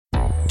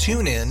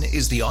TuneIn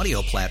is the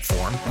audio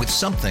platform with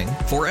something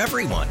for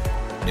everyone.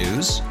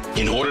 News.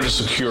 In order to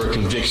secure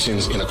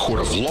convictions in a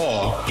court of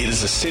law, it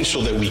is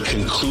essential that we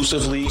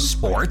conclusively.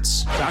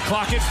 Sports. Shot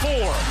clock at 4.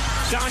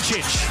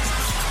 Doncic.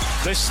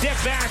 The step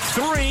back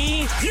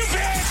 3. You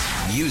bet.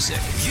 Music.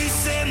 You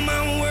set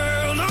my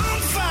world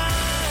on fire.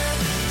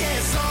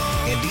 Yes,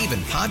 and even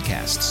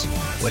podcasts.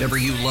 Whatever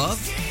you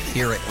love,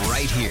 hear it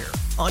right here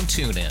on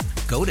TuneIn.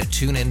 Go to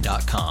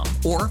TuneIn.com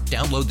or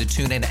download the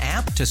TuneIn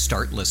app to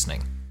start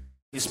listening.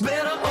 It's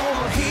better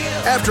over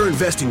here. After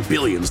investing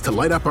billions to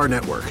light up our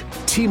network,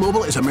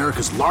 T-Mobile is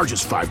America's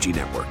largest 5G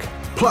network.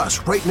 Plus,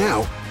 right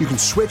now, you can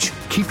switch,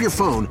 keep your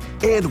phone,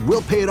 and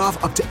we'll pay it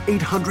off up to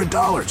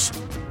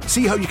 $800.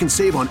 See how you can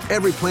save on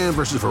every plan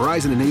versus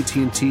Verizon and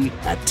AT&T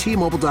at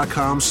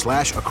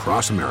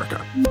T-Mobile.com/across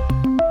America.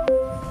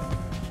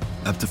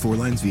 Up to 4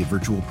 lines via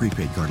virtual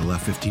prepaid card. Allow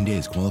 15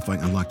 days. Qualifying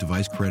unlocked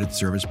device credit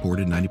service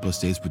ported 90+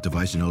 states with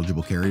device and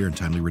eligible carrier and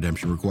timely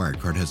redemption required.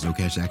 Card has no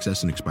cash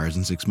access and expires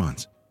in 6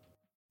 months.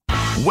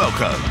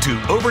 Welcome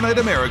to Overnight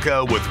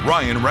America with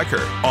Ryan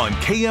Recker on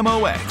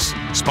KMOX.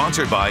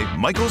 Sponsored by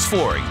Michael's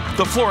Flooring,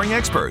 the flooring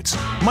experts.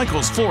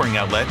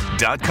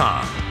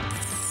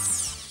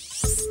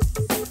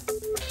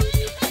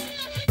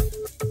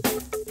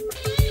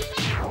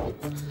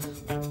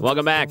 MichaelsFlooringoutlet.com.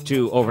 Welcome back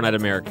to Overnight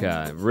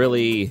America.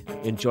 Really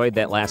enjoyed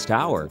that last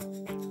hour.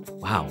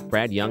 Wow,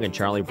 Brad Young and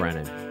Charlie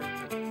Brennan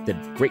did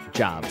great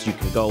jobs. You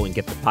can go and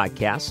get the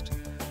podcast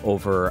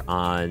over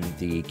on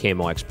the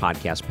KMOX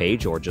podcast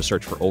page, or just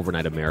search for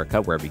Overnight America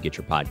wherever you get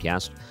your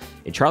podcast.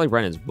 And Charlie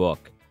Brennan's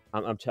book,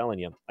 I'm telling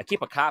you, I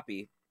keep a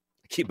copy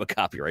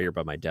right here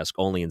by my desk,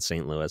 only in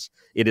St. Louis.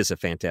 It is a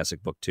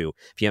fantastic book too.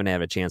 If you haven't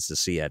had a chance to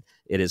see it,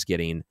 it is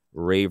getting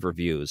rave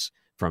reviews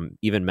from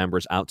even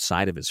members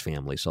outside of his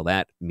family. So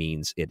that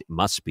means it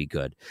must be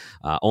good.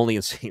 Only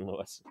in St.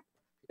 Louis.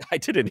 I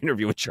did an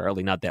interview with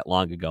Charlie not that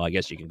long ago. I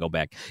guess you can go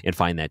back and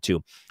find that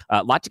too.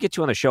 A lot to get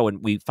to on the show.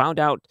 And we found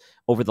out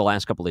over the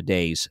last couple of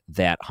days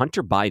that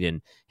Hunter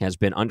Biden has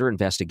been under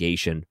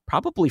investigation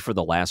probably for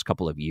the last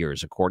couple of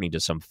years, according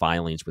to some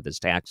filings with his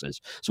taxes.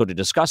 So to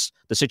discuss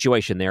the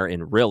situation there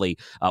and really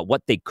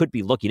what they could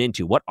be looking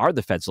into, what are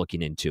the feds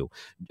looking into,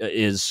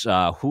 is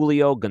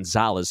Julio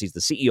Gonzalez. He's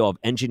the CEO of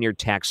Engineered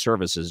Tax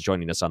Services,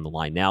 joining us on the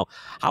line now.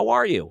 How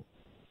are you?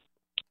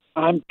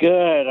 I'm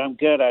good.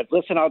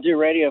 Listen, I'll do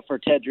radio for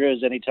Ted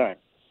Drewes anytime.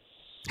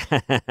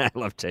 I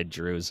love Ted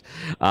Drewes.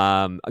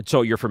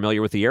 So you're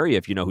familiar with the area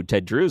if you know who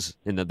Ted Drewes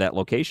in that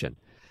location.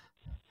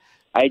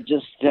 I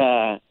just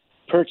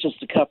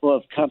purchased a couple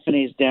of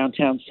companies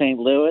downtown St.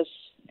 Louis,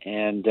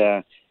 and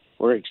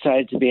we're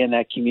excited to be in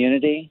that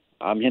community.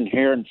 I'm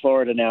here in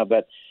Florida now,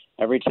 but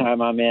every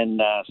time I'm in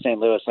St.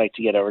 Louis, I like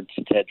to get over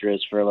to Ted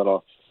Drewes for a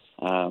little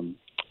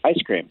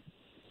ice cream.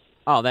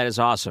 Oh, that is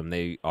awesome.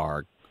 They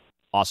are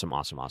Awesome.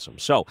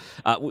 So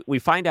we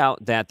find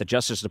out that the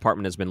Justice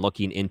Department has been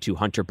looking into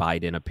Hunter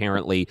Biden.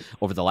 Apparently,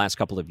 over the last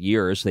couple of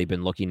years, they've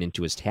been looking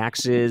into his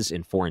taxes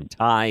and foreign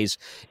ties.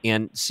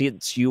 And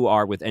since you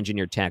are with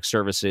Engineered Tax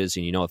Services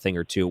and you know a thing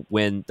or two,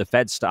 when the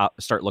feds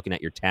start looking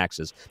at your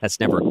taxes, that's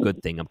never a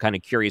good thing. I'm kind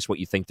of curious what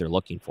you think they're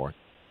looking for.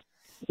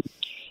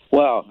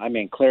 Well, I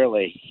mean,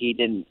 clearly he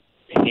didn't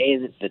pay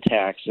the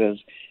taxes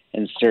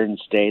in certain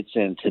states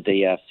and to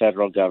the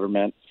federal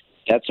government.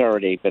 That's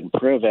already been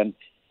proven.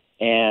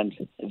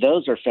 And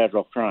those are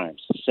federal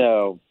crimes.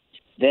 So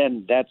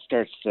then that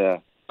starts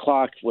to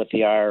clock with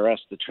the IRS,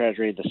 the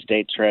Treasury, the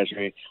state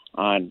Treasury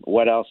on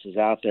what else is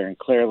out there. And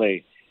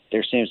clearly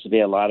there seems to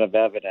be a lot of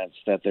evidence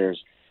that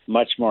there's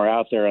much more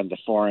out there on the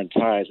foreign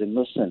ties. And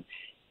listen,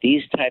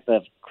 these type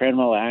of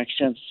criminal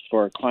actions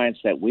for clients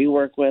that we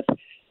work with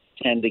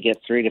tend to get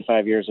 3 to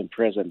 5 years in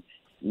prison.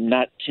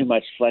 Not too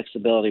much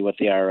flexibility with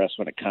the IRS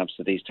when it comes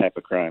to these type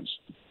of crimes.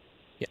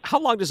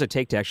 How long does it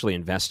take to actually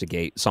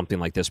investigate something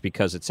like this?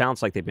 Because it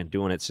sounds like they've been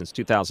doing it since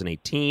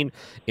 2018,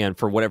 and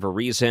for whatever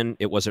reason,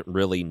 it wasn't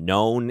really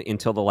known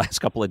until the last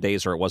couple of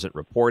days, or it wasn't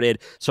reported.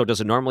 So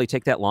does it normally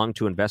take that long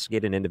to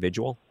investigate an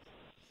individual?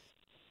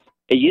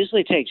 It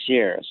usually takes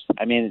years.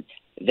 I mean,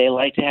 they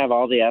like to have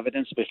all the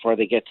evidence before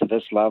they get to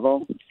this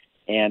level,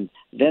 and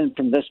then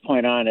from this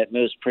point on, it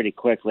moves pretty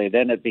quickly.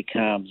 Then it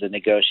becomes a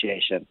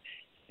negotiation.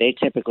 They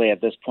typically, at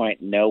this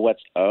point, know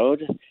what's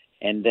owed.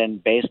 And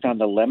then based on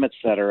the limits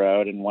that are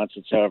owed, and once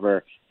it's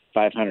over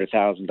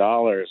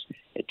 $500,000,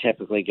 it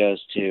typically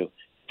goes to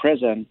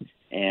prison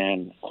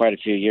and quite a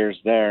few years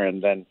there.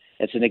 And then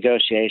it's a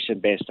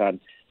negotiation based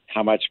on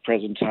how much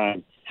prison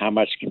time, how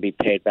much can be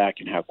paid back,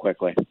 and how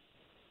quickly.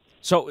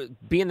 So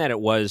being that it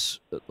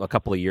was a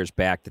couple of years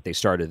back that they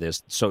started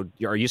this, so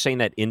are you saying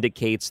that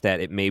indicates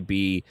that it may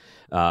be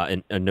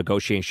a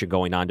negotiation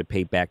going on to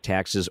pay back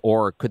taxes,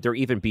 or could there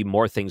even be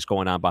more things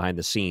going on behind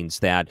the scenes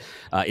that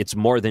it's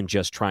more than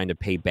just trying to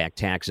pay back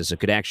taxes? It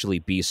could actually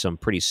be some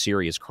pretty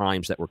serious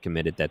crimes that were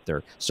committed that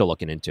they're still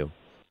looking into.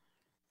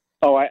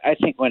 Oh, I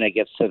think when it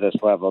gets to this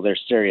level,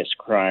 there's serious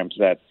crimes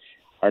that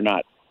are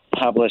not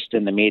published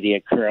in the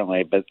media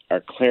currently, but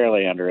are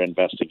clearly under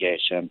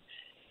investigation.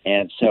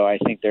 And so I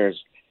think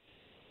there's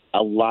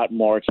a lot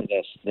more to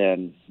this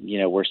than,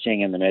 we're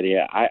seeing in the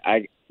media.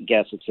 I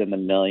guess it's in the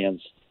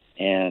millions,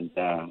 and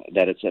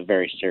that it's a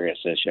very serious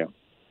issue.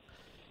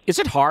 Is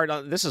it hard?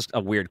 This is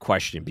a weird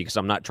question because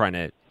I'm not trying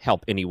to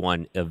help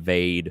anyone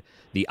evade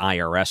the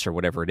IRS or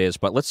whatever it is,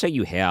 but let's say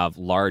you have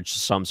large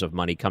sums of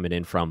money coming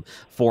in from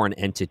foreign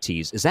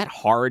entities. Is that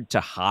hard to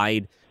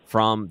hide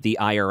from the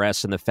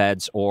IRS and the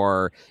feds,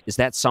 or is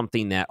that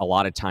something that a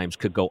lot of times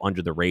could go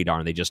under the radar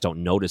and they just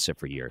don't notice it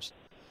for years?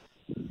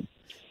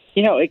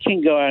 It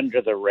can go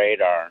under the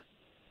radar.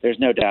 There's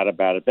no doubt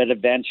about it, but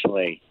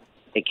eventually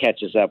it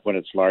catches up when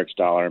it's large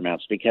dollar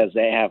amounts because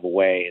they have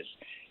ways,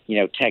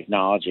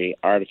 technology,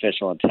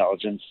 artificial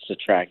intelligence to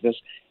track this.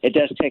 It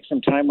does take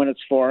some time when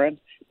it's foreign,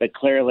 but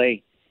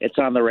clearly it's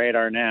on the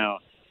radar now.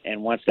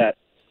 And once that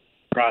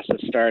process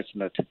starts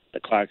and the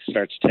clock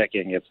starts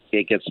ticking,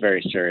 it gets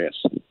very serious.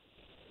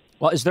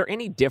 Well, is there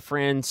any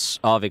difference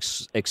of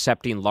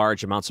accepting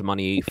large amounts of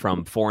money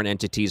from foreign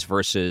entities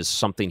versus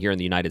something here in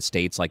the United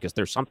States? Like, is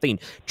there something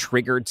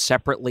triggered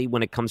separately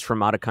when it comes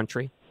from out of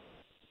country?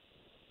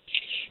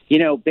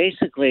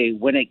 Basically,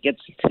 when it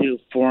gets to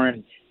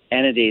foreign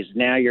entities,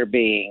 now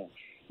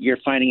you're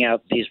finding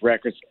out these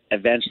records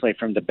eventually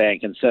from the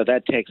bank. And so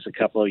that takes a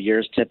couple of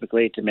years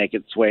typically to make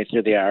its way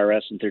through the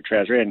IRS and through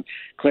Treasury. And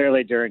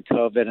clearly during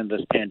COVID and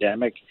this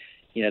pandemic,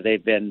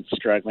 they've been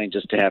struggling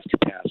just to have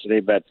capacity.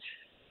 But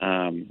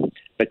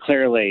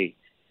clearly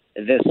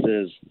this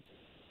is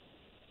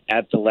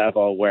at the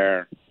level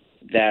where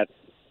that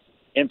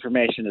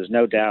information is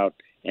no doubt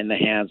in the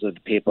hands of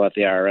the people at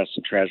the IRS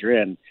and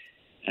Treasury.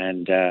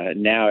 And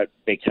now it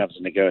becomes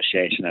a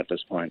negotiation at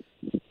this point.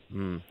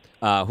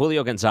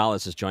 Julio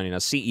Gonzalez is joining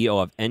us,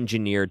 CEO of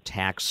Engineered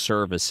Tax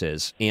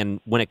Services.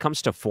 And when it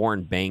comes to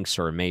foreign banks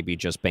or maybe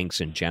just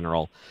banks in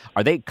general,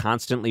 are they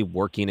constantly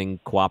working in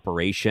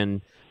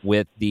cooperation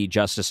with the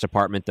Justice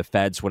Department, the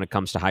feds, when it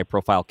comes to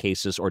high-profile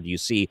cases? Or do you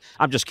see,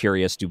 I'm just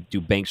curious,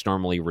 do banks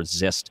normally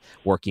resist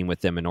working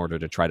with them in order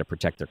to try to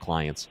protect their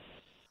clients?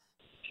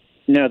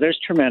 No, there's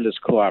tremendous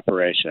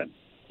cooperation.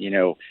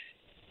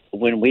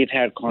 When we've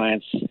had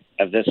clients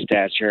of this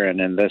stature and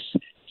in this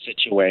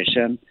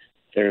situation,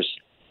 there's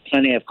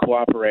plenty of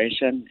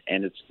cooperation,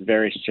 and it's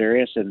very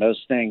serious. And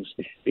those things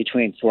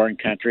between foreign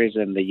countries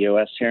and the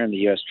U.S. here and the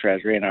U.S.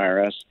 Treasury and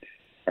IRS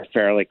are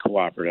fairly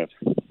cooperative.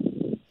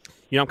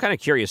 I'm kind of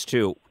curious,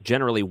 too,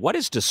 generally, what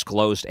is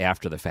disclosed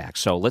after the fact?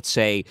 So let's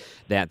say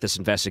that this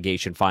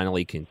investigation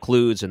finally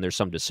concludes and there's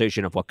some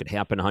decision of what could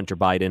happen to Hunter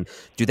Biden.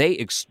 Do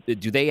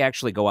they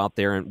actually go out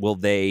there and will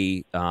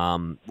they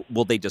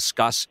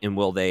discuss and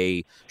will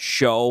they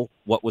show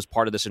what was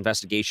part of this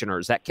investigation, or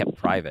is that kept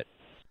private?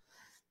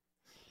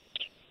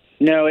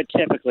 No, it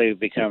typically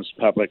becomes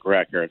public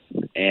record,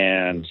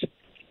 and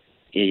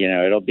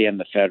it'll be in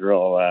the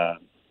federal.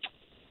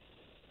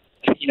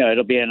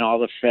 It'll be in all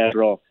the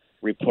federal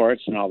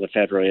reports and all the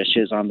federal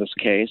issues on this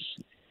case,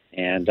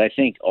 and I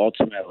think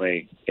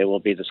ultimately it will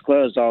be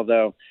disclosed.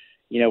 Although,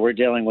 we're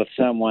dealing with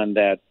someone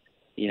that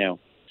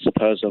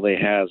supposedly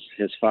has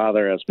his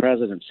father as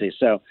presidency,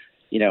 so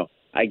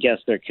I guess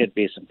there could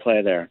be some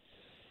play there.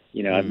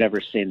 I've never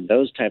seen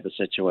those type of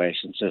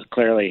situations. So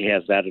clearly he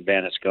has that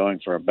advantage going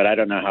for him, but I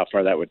don't know how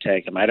far that would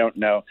take him. I don't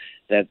know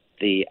that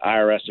the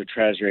IRS or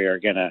Treasury are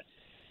going to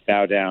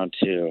bow down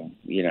to,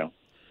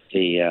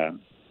 the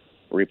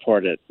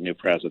reported new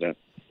president.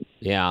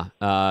 Yeah.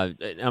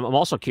 I'm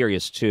also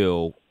curious,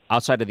 too,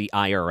 outside of the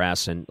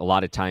IRS, and a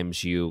lot of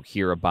times you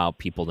hear about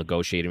people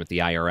negotiating with the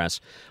IRS.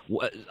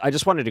 I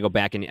just wanted to go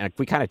back, and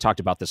we kind of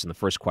talked about this in the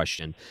first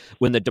question.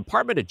 When the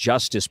Department of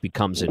Justice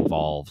becomes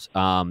involved,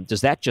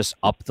 does that just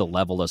up the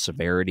level of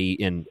severity?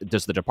 And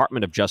does the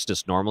Department of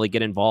Justice normally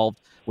get involved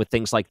with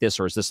things like this,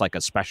 or is this like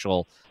a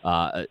special,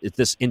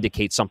 this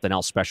indicates something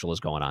else special is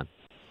going on?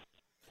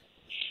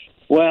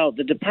 Well,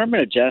 the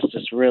Department of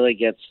Justice really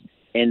gets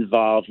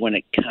involved when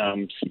it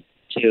comes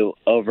to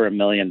over $1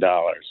 million.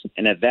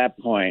 And at that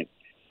point,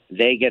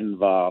 they get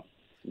involved.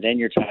 Then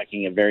you're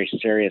talking a very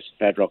serious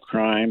federal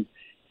crime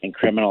and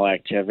criminal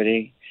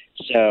activity.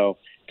 So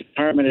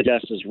Department of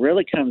Justice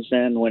really comes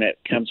in when it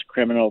comes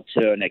criminal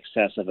to an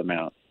excessive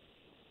amount.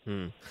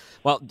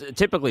 Well,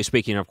 typically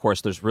speaking, of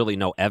course, there's really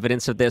no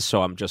evidence of this,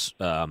 so I'm just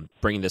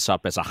bringing this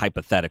up as a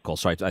hypothetical,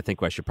 so I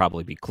think I should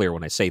probably be clear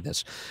when I say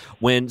this.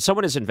 When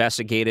someone is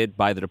investigated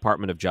by the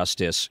Department of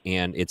Justice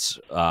and it's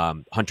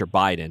Hunter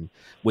Biden,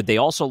 would they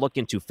also look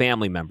into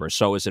family members?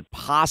 So is it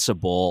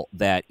possible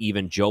that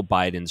even Joe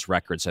Biden's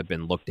records have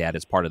been looked at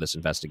as part of this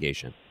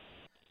investigation?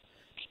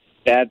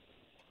 That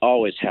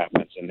always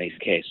happens in these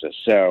cases.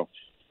 So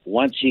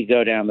once you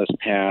go down this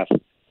path,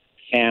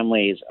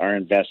 families are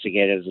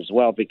investigated as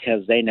well,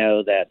 because they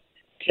know that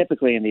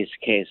typically in these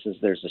cases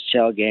there's a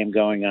shell game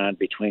going on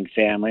between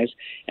families.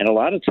 And a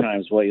lot of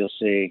times what you'll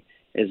see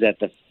is that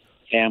the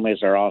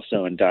families are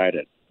also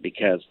indicted,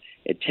 because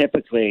it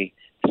typically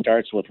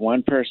starts with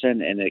one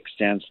person and it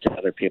extends to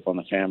other people in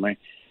the family.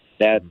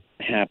 That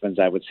happens,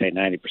 I would say,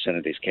 90%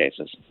 of these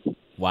cases.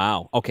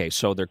 Wow. Okay,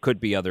 so there could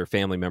be other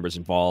family members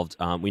involved.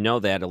 We know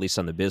that, at least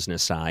on the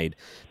business side,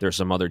 there's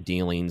some other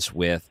dealings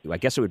with, I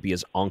guess it would be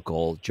his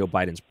uncle, Joe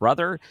Biden's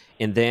brother.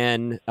 And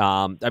then,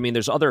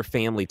 there's other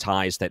family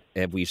ties that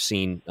we've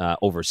seen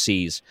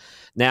overseas.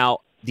 Now,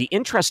 the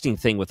interesting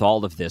thing with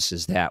all of this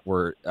is that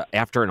we're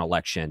after an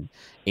election,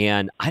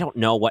 and I don't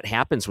know what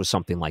happens with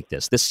something like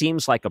this. This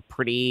seems like a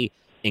pretty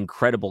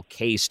incredible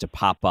case to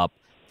pop up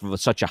with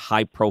such a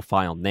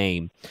high-profile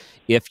name.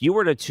 If you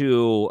were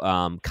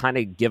to kind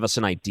of give us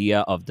an idea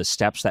of the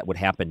steps that would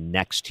happen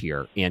next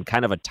here and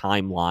kind of a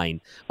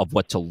timeline of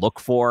what to look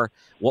for,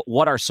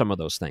 what are some of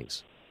those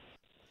things?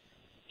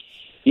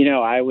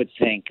 I would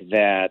think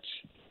that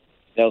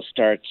they'll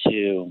start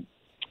to,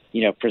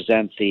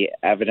 present the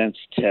evidence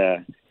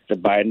to the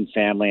Biden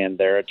family and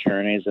their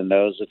attorneys, and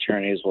those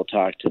attorneys will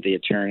talk to the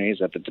attorneys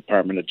at the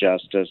Department of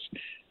Justice,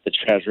 the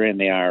Treasury, and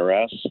the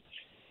IRS.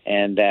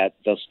 And that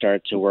they'll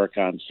start to work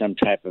on some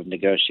type of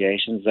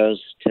negotiations.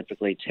 Those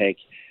typically take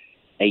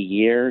a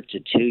year to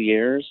 2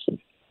 years.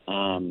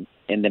 In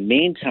the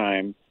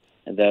meantime,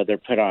 though, they're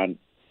put on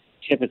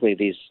typically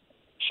these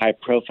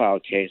high-profile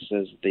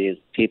cases. These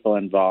people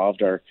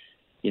involved are,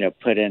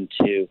 put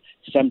into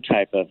some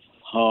type of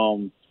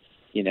home,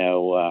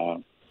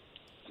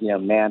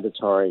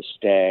 mandatory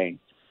stay.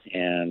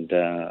 And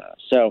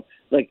so,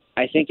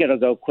 I think it'll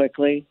go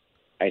quickly.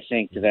 I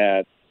think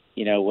that,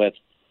 with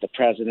the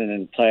president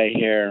in play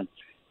here,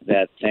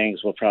 that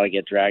things will probably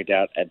get dragged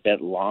out a bit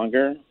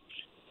longer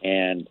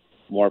and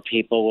more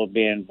people will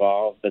be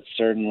involved. But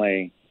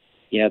certainly,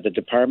 the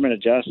Department of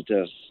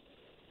Justice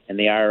and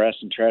the IRS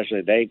and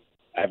Treasury,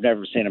 I've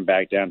never seen them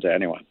back down to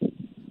anyone.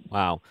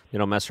 Wow. They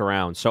don't mess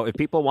around. So if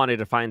people wanted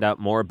to find out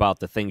more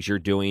about the things you're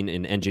doing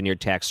in engineered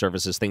tax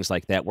services, things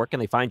like that, where can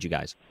they find you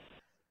guys?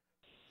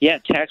 Yeah,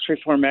 Tax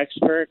Reform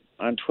Expert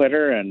on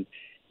Twitter. And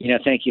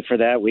thank you for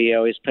that. We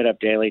always put up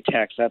daily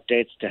tax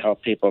updates to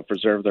help people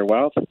preserve their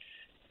wealth,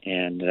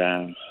 and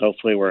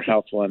hopefully we're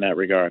helpful in that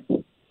regard.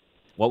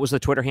 What was the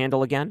Twitter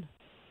handle again?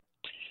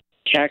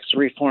 Tax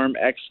Reform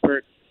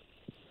Expert.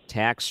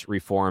 Tax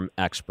Reform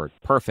Expert.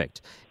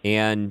 Perfect.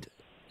 And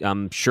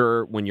I'm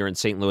sure when you're in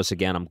St. Louis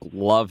again, I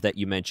love that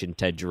you mentioned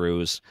Ted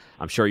Drewes.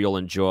 I'm sure you'll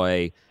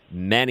enjoy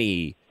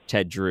many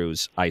Ted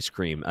Drewes ice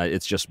cream.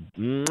 It's just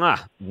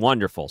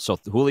wonderful. So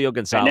Julio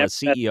Gonzalez,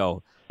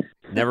 CEO.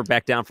 Never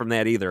back down from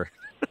that either.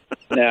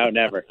 No,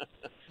 never.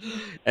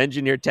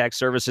 Engineered Tax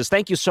Services.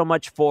 Thank you so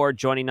much for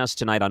joining us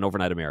tonight on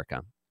Overnight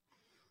America.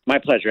 My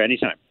pleasure.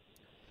 Anytime.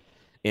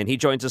 And he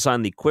joins us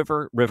on the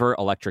Quiver River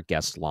Electric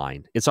guest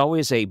line. It's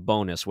always a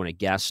bonus when a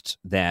guest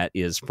that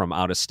is from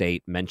out of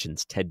state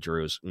mentions Ted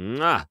Drewes.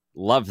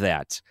 Love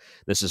that.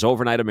 This is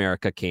Overnight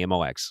America,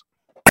 KMOX.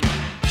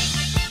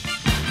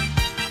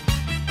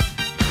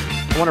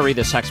 I want to read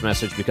this text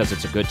message because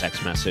it's a good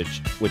text message,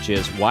 which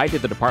is, why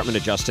did the Department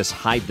of Justice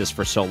hide this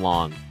for so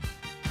long?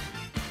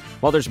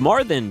 Well, there's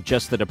more than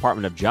just the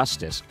Department of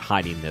Justice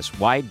hiding this.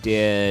 Why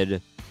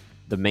did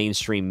the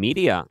mainstream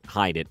media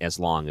hide it as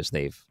long as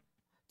they've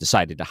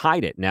decided to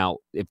hide it? Now,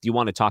 if you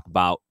want to talk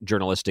about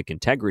journalistic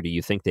integrity,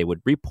 you think they would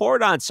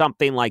report on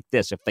something like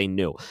this if they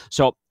knew.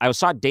 So I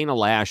saw Dana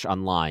Lash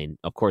online,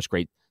 of course,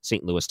 great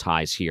St. Louis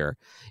ties here,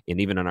 and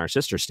even on our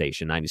sister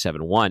station,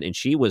 97.1, and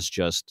she was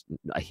just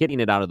hitting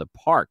it out of the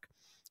park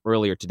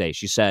earlier today.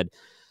 She said,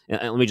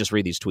 and let me just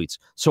read these tweets.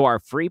 So our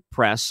free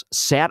press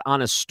sat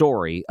on a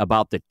story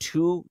about the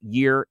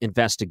 2-year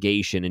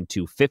investigation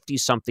into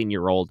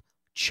 50-something-year-old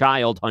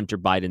child Hunter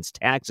Biden's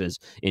taxes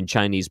in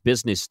Chinese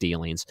business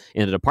dealings,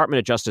 and the Department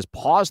of Justice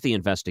paused the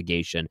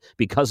investigation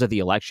because of the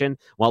election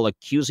while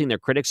accusing their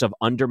critics of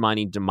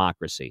undermining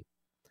democracy.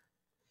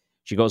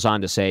 She goes on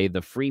to say,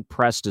 the free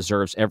press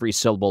deserves every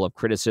syllable of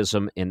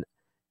criticism and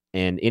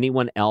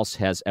anyone else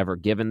has ever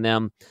given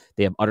them.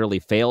 They have utterly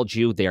failed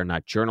you. They are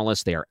not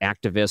journalists. They are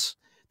activists.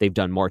 They've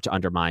done more to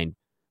undermine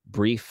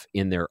brief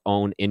in their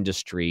own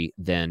industry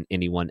than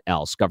anyone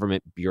else.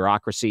 Government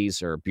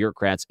bureaucracies or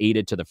bureaucrats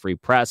aided to the free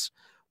press,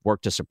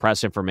 work to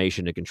suppress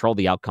information to control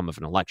the outcome of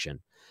an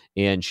election.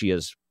 And she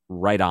is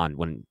right on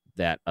when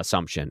that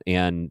assumption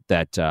and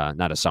that,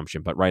 not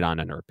assumption, but right on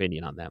in her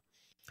opinion on that.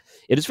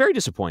 It is very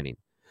disappointing.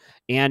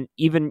 And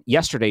even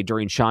yesterday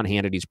during Sean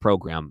Hannity's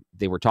program,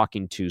 they were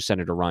talking to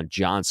Senator Ron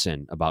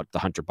Johnson about the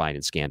Hunter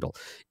Biden scandal.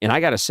 And I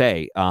got to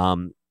say,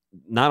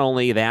 not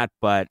only that,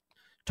 but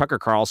Tucker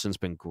Carlson's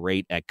been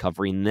great at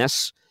covering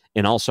this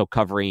and also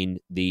covering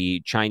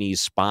the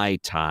Chinese spy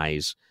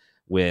ties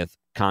with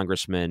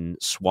Congressman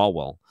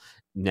Swalwell.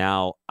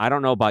 Now, I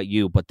don't know about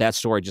you, but that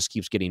story just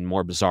keeps getting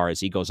more bizarre as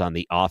he goes on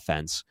the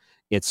offense.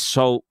 It's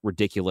so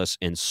ridiculous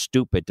and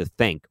stupid to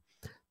think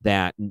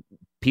that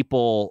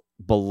people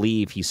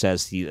believe he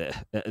says he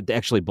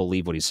actually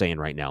believe what he's saying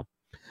right now.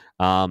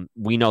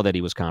 We know that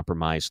he was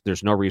compromised.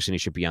 There's no reason he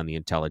should be on the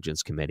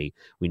Intelligence Committee.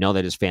 We know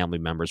that his family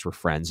members were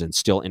friends and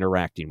still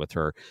interacting with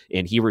her,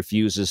 and he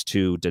refuses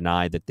to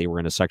deny that they were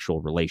in a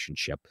sexual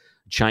relationship.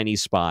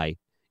 Chinese spy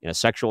in a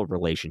sexual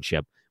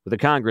relationship with a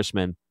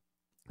congressman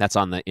that's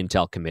on the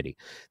Intel Committee.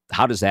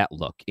 How does that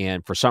look?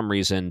 And for some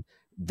reason,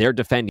 they're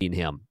defending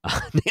him.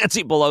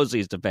 Nancy Pelosi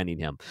is defending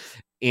him.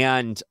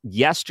 And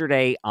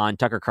yesterday on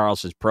Tucker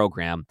Carlson's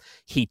program,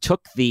 he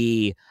took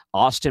the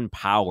Austin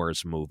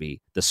Powers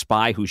movie, The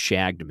Spy Who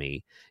Shagged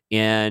Me,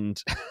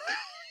 and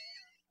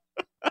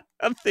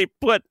they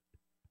put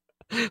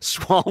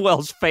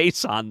Swalwell's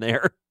face on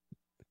there.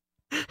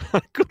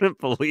 I couldn't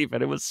believe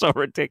it. It was so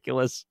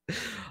ridiculous.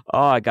 Oh,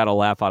 I got a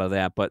laugh out of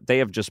that. But they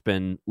have just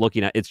been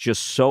looking at it's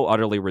just so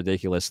utterly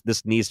ridiculous.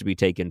 This needs to be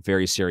taken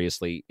very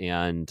seriously.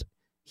 And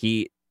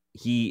he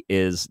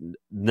is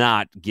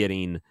not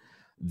getting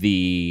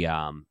the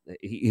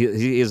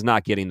he is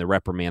not getting the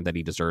reprimand that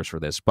he deserves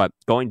for this. But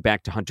going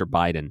back to Hunter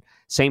Biden,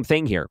 same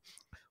thing here.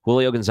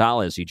 Julio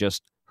Gonzalez, you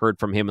just heard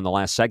from him in the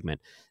last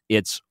segment.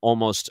 It's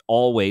almost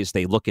always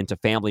they look into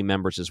family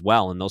members as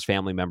well, and those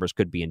family members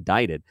could be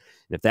indicted.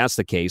 And if that's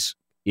the case,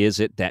 is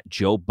it that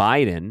Joe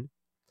Biden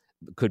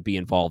could be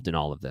involved in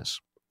all of this?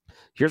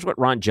 Here's what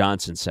Ron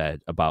Johnson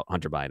said about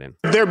Hunter Biden.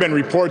 There have been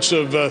reports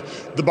of the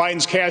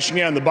Bidens cashing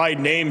in on the Biden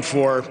name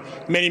for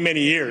many,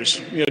 many years,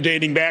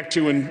 dating back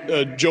to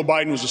when Joe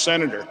Biden was a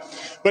senator.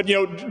 But,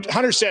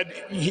 Hunter said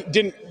he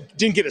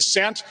didn't get a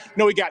cent.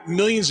 No, he got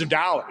millions of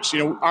dollars.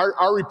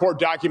 Our report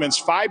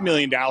documents $5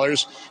 million.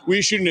 We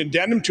issued an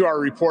addendum to our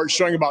report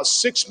showing about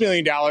 $6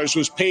 million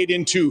was paid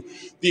into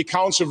the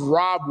accounts of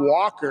Rob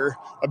Walker,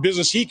 a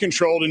business he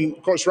controlled. And,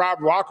 of course,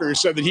 Rob Walker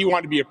said that he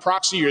wanted to be a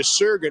proxy or a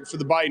surrogate for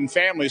the Biden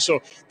family. So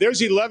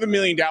there's $11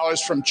 million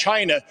from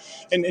China.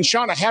 And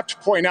Sean, I have to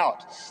point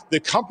out, the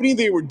company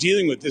they were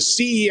dealing with, the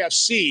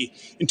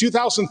CEFC, in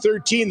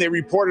 2013, they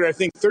reported, I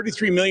think,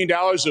 $33 million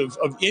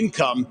of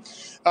income.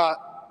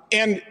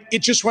 And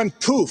it just went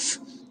poof.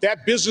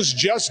 That business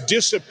just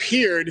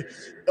disappeared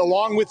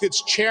along with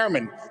its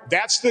chairman.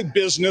 That's the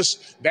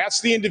business,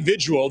 that's the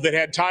individual that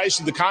had ties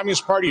to the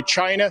Communist Party of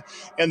China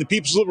and the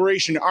People's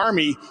Liberation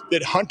Army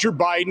that Hunter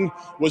Biden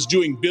was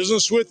doing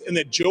business with and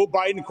that Joe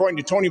Biden, according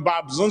to Tony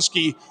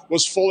Bobulinski,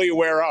 was fully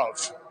aware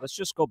of. Let's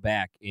just go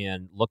back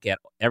and look at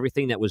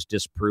everything that was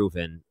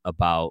disproven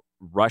about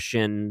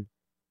Russian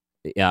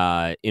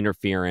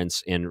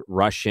interference and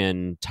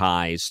Russian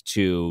ties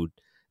to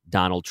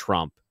Donald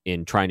Trump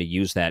in trying to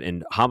use that.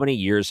 And how many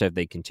years have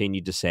they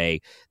continued to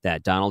say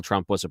that Donald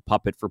Trump was a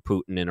puppet for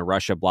Putin and a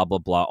Russia, blah, blah,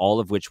 blah,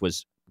 all of which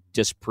was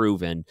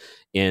disproven.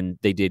 And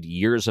they did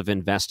years of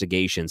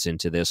investigations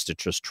into this to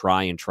just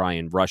try and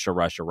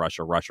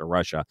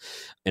Russia.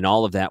 And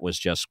all of that was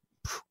just,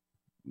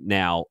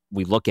 now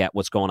we look at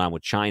what's going on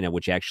with China,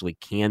 which actually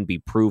can be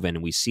proven.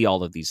 And we see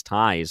all of these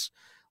ties.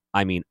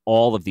 I mean,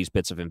 all of these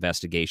bits of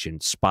investigation,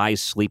 spies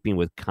sleeping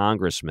with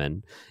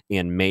congressmen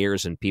and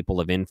mayors and people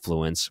of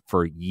influence.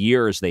 For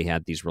years, they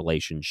had these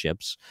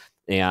relationships.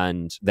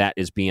 And that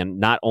is being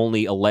not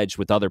only alleged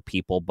with other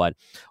people, but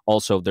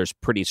also there's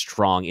pretty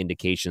strong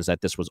indications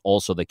that this was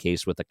also the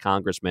case with a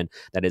congressman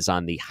that is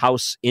on the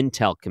House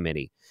Intel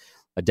Committee,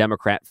 a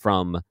Democrat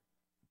from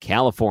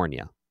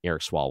California,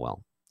 Eric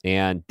Swalwell.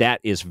 And that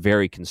is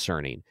very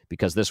concerning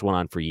because this went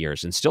on for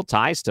years and still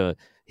ties to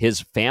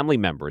his family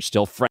members,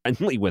 still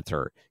friendly with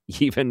her,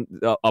 even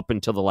up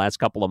until the last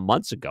couple of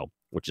months ago,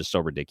 which is so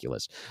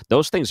ridiculous.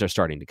 Those things are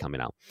starting to come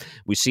out.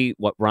 We see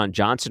what Ron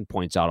Johnson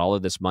points out, all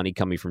of this money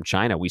coming from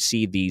China. We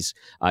see these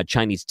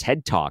Chinese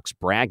TED Talks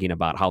bragging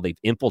about how they've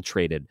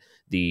infiltrated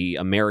the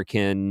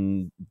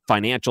American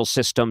financial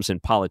systems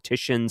and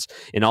politicians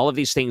and all of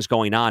these things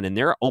going on. And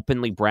they're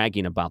openly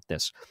bragging about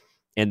this.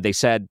 And they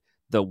said,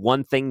 the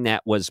one thing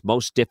that was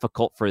most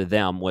difficult for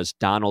them was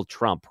Donald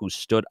Trump, who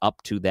stood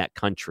up to that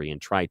country and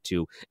tried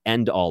to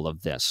end all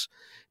of this.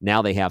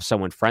 Now they have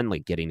someone friendly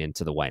getting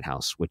into the White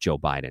House with Joe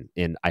Biden.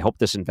 And I hope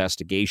this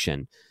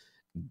investigation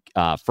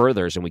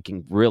furthers and we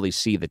can really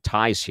see the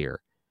ties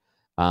here.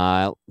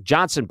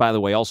 Johnson, by the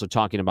way, also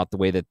talking about the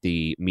way that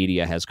the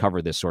media has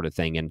covered this sort of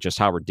thing and just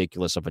how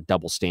ridiculous of a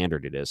double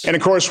standard it is. And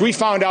of course, we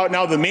found out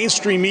now the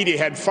mainstream media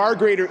had far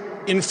greater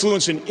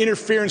influence and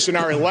interference in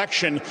our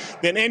election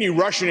than any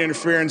Russian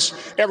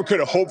interference ever could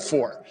have hoped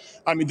for.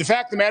 I mean, the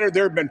fact of the matter,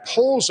 there have been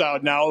polls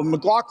out now. A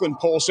McLaughlin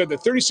poll said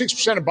that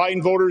 36% of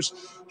Biden voters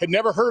had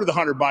never heard of the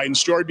Hunter Biden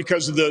story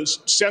because of the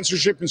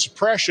censorship and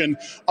suppression.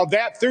 Of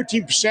that,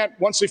 13%,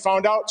 once they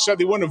found out, said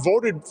they wouldn't have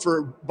voted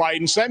for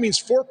Biden. So that means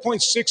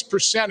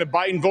 4.6% of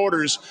Biden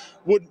voters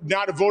would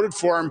not have voted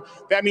for him.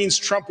 That means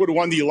Trump would have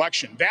won the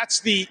election.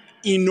 That's the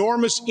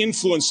enormous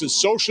influence that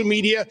social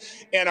media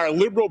and our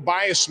liberal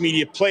bias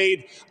media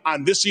played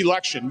on this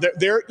election.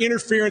 Their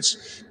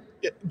interference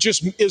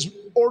just is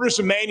orders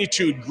of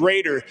magnitude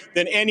greater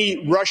than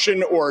any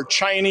Russian or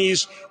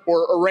Chinese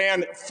or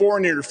Iran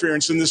foreign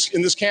interference in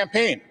this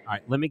campaign. All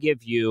right, let me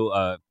give you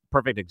a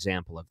perfect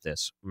example of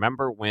this.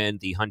 Remember when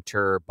the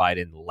Hunter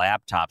Biden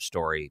laptop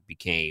story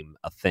became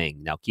a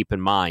thing? Now, keep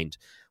in mind,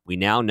 we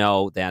now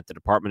know that the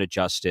Department of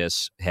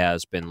Justice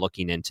has been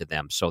looking into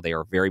them, so they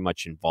are very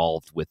much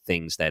involved with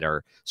things that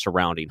are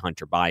surrounding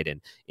Hunter Biden.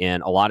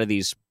 And a lot of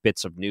these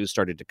bits of news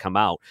started to come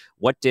out.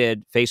 What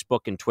did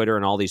Facebook and Twitter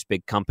and all these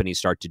big companies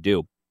start to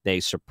do? They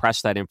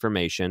suppressed that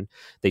information.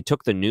 They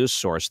took the news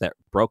source that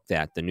broke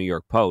that, the New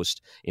York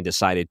Post, and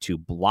decided to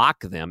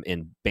block them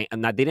and they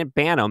didn't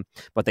ban them,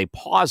 but they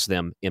paused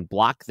them and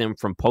blocked them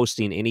from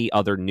posting any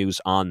other news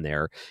on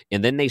there.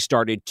 And then they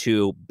started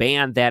to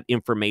ban that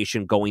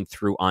information going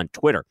through on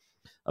Twitter.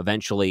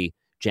 Eventually,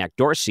 Jack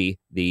Dorsey,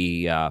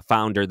 the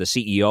founder, the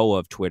CEO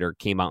of Twitter,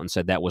 came out and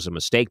said that was a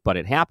mistake, but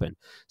it happened.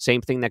 Same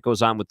thing that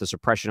goes on with the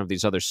suppression of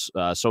these other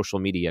social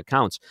media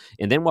accounts.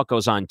 And then what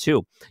goes on,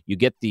 too, you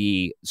get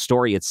the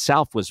story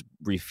itself was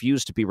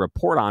refused to be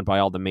reported on by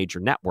all the major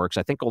networks.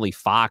 I think only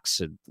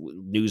Fox and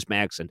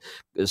Newsmax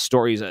and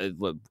stories,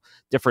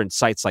 different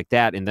sites like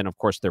that. And then, of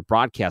course, their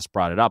broadcast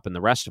brought it up, and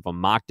the rest of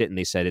them mocked it, and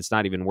they said it's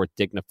not even worth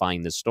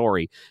dignifying this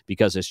story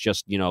because it's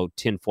just,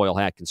 tinfoil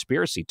hat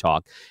conspiracy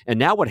talk. And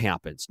now what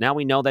happens? Now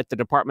we know that the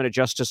Department of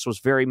Justice was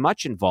very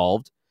much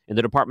involved, and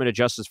the Department of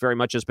Justice very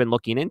much has been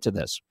looking into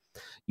this.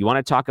 You want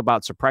to talk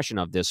about suppression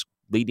of this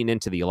leading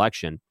into the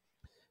election?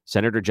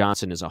 Senator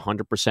Johnson is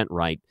 100%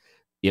 right.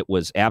 It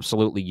was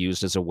absolutely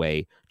used as a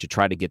way to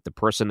try to get the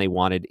person they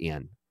wanted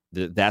in.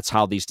 That's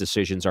how these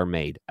decisions are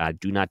made. I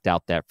do not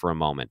doubt that for a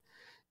moment.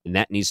 And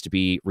that needs to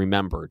be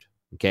remembered,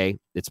 okay?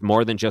 It's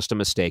more than just a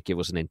mistake. It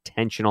was an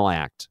intentional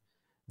act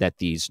that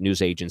these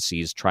news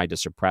agencies tried to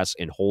suppress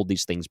and hold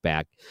these things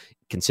back,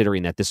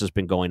 considering that this has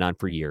been going on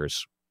for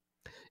years.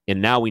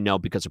 And now we know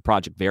because of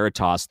Project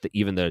Veritas, that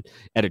even the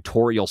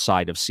editorial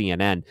side of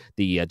CNN,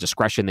 the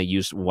discretion they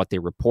use, what they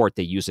report,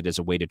 they use it as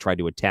a way to try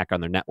to attack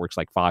on their networks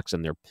like Fox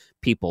and their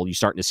people. You're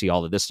starting to see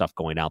all of this stuff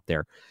going out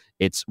there.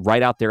 It's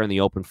right out there in the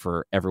open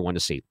for everyone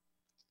to see.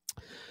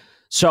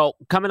 So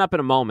coming up in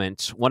a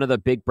moment, one of the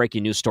big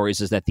breaking news stories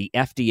is that the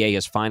FDA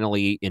has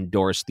finally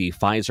endorsed the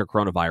Pfizer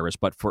coronavirus,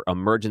 but for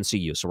emergency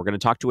use. So we're going to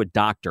talk to a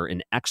doctor,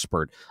 an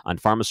expert on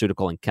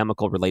pharmaceutical and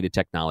chemical-related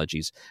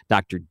technologies,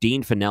 Dr.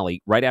 Dean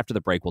Finelli. Right after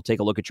the break, we'll take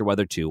a look at your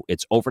weather, too.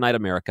 It's Overnight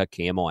America,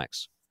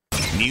 KMOX.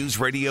 News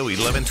Radio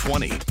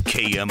 1120,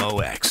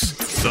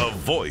 KMOX, the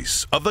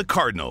voice of the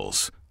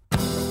Cardinals.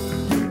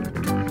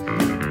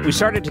 We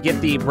started to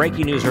get the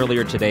breaking news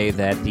earlier today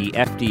that the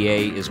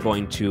FDA is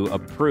going to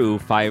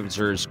approve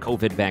Pfizer's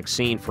COVID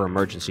vaccine for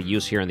emergency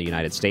use here in the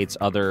United States.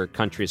 Other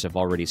countries have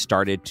already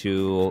started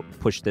to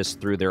push this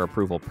through their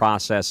approval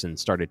process and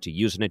started to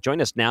use it. Join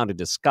us now to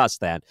discuss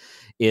that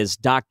is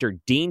Dr.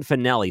 Dean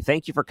Finelli.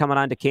 Thank you for coming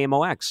on to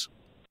KMOX.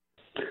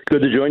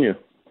 Good to join you.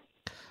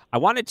 I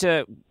wanted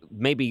to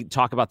maybe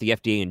talk about the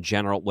FDA in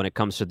general when it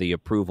comes to the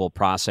approval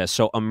process.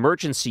 So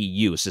emergency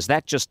use, is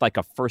that just like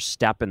a first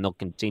step and they'll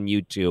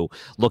continue to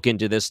look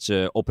into this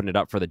to open it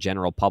up for the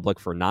general public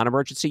for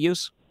non-emergency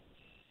use?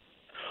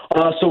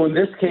 So in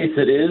this case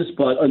it is,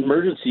 but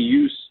emergency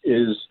use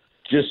is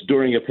just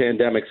during a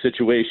pandemic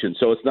situation.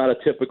 So it's not a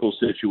typical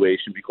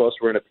situation because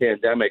we're in a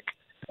pandemic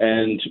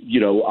and,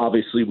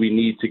 obviously we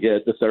need to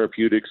get the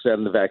therapeutics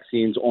and the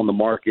vaccines on the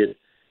market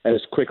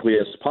as quickly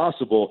as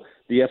possible.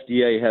 The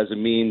FDA has a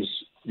means,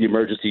 the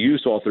emergency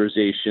use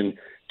authorization,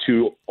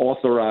 to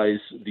authorize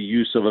the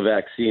use of a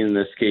vaccine in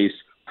this case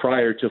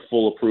prior to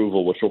full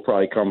approval, which will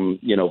probably come,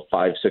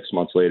 5-6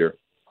 months later.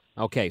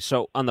 Okay,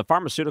 so on the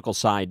pharmaceutical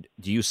side,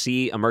 do you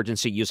see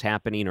emergency use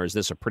happening, or is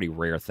this a pretty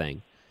rare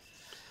thing?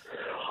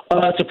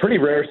 It's a pretty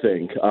rare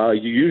thing.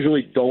 You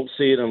usually don't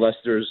see it unless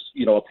there's,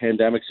 a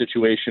pandemic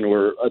situation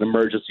or an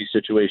emergency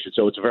situation,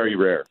 so it's very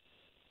rare.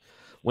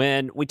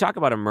 When we talk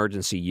about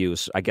emergency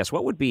use, I guess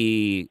what would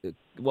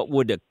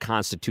a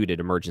constituted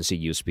emergency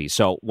use be?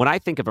 So when I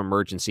think of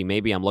emergency,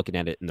 maybe I'm looking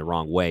at it in the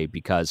wrong way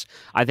because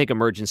I think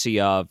emergency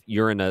of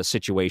you're in a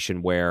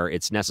situation where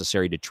it's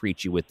necessary to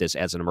treat you with this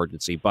as an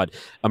emergency. But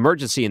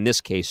emergency in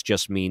this case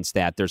just means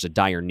that there's a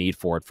dire need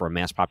for it for a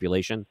mass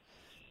population.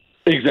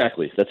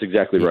 Exactly. That's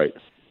exactly right.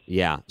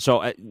 Yeah.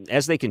 So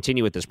as they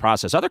continue with this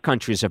process, other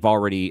countries have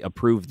already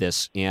approved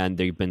this and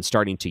they've been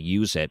starting to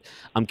use it.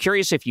 I'm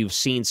curious if you've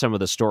seen some of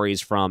the stories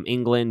from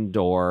England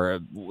or,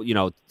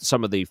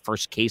 some of the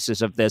first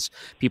cases of this.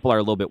 People are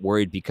a little bit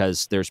worried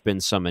because there's been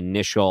some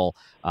initial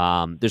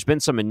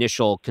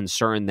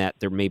concern that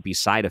there may be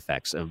side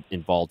effects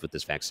involved with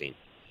this vaccine.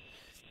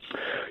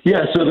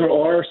 Yeah, so there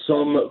are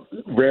some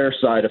rare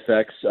side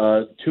effects.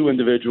 2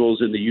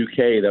 individuals in the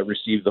UK that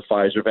received the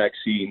Pfizer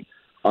vaccine.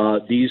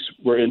 These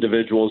were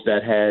individuals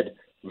that had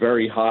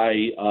very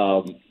high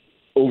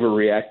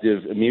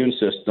overreactive immune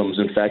systems.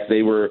 In fact,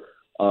 they were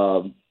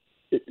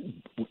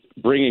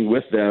bringing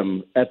with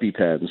them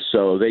EpiPens.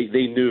 So they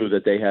knew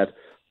that they had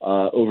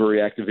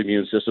overreactive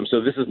immune systems.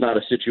 So this is not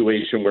a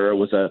situation where it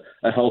was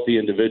a healthy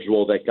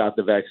individual that got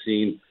the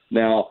vaccine.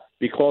 Now,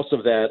 because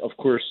of that, of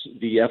course,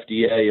 the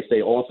FDA, if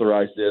they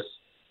authorize this,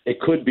 it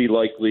could be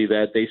likely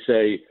that they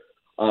say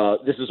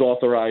this is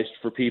authorized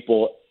for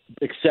people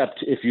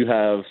except if you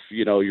have,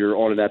 you're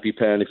on an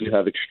EpiPen, if you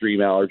have extreme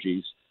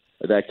allergies,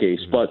 in that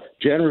case. Mm-hmm. But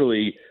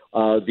generally,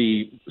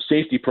 the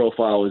safety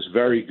profile is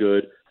very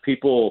good.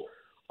 People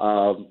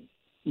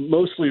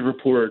mostly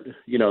report,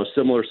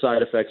 similar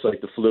side effects like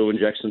the flu,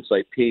 injection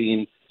site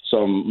pain,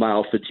 some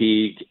mild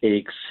fatigue,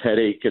 aches,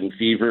 headache, and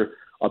fever.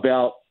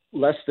 About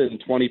less than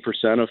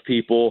 20% of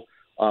people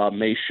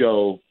may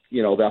show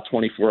about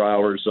 24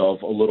 hours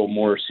of a little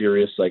more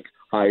serious, like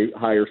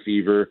higher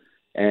fever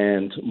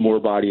and more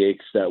body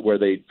aches where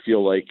they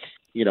feel like,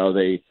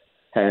 they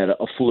had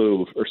a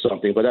flu or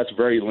something. But that's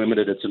very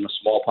limited. It's in a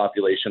small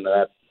population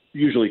that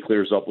usually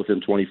clears up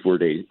within 24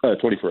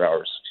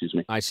 hours.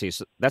 I see.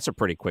 So that's a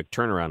pretty quick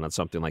turnaround on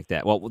something like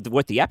that. Well,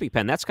 with the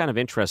EpiPen, that's kind of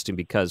interesting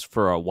because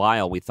for a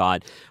while we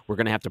thought we're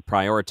going to have to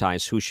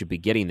prioritize who should be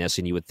getting this,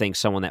 and you would think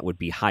someone that would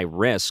be high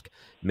risk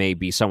may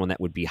be someone that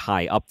would be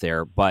high up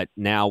there. But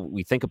now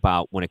we think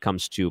about when it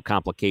comes to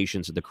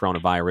complications of the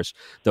coronavirus,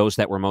 those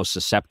that were most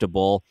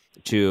susceptible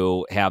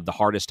to have the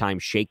hardest time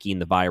shaking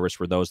the virus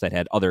were those that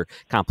had other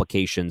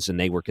complications, and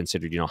they were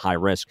considered, high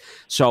risk.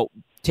 So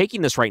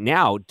taking this right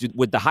now,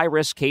 would the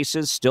high-risk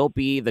cases still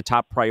be the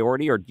top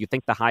priority, or do you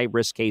think the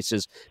high-risk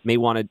cases may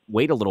want to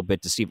wait a little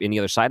bit to see if any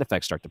other side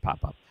effects start to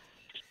pop up?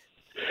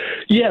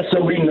 Yeah,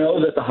 so we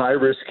know that the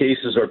high-risk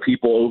cases are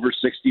people over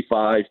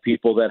 65,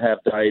 people that have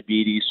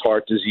diabetes,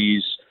 heart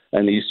disease,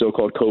 and these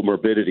so-called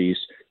comorbidities.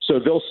 So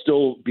they'll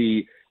still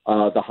be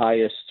the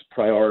highest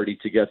priority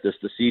to get this.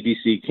 The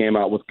CDC came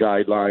out with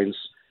guidelines,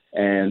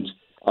 and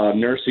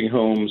nursing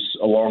homes,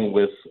 along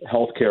with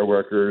healthcare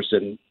workers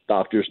and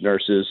doctors,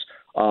 nurses,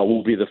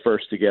 will be the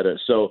first to get it.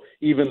 So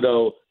even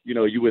though,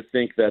 you would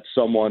think that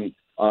someone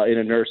in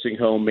a nursing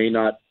home may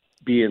not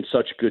be in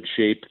such good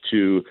shape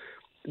to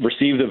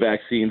receive the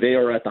vaccine, they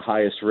are at the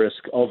highest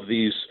risk of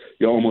these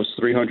almost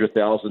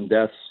 300,000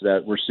 deaths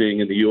that we're seeing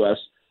in the U.S.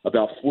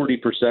 About 40%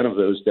 of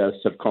those deaths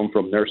have come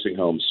from nursing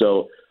homes.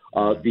 So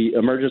the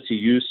emergency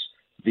use,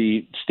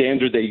 the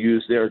standard they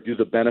use there, do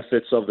the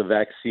benefits of the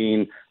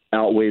vaccine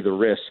outweigh the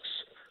risks?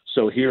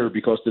 So here,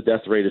 because the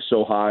death rate is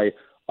so high,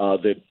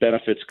 the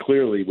benefits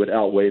clearly would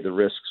outweigh the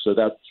risks. So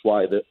that's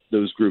why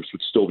those groups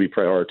would still be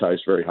prioritized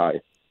very high.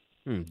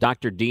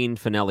 Dr. Dean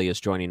Finelli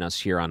is joining us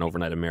here on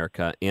Overnight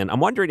America. And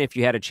I'm wondering if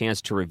you had a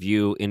chance to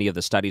review any of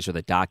the studies or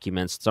the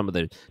documents, some of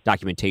the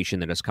documentation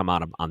that has come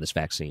out on this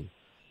vaccine.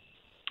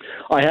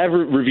 I have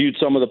reviewed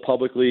some of the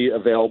publicly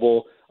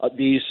available.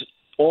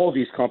 All of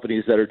these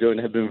companies that are doing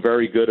it have been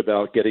very good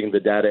about getting the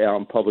data out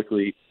in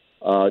publicly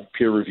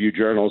peer-reviewed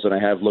journals, and I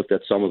have looked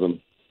at some of them.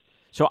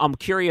 So I'm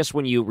curious,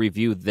 when you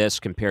review this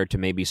compared to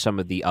maybe some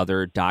of the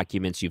other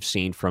documents you've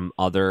seen from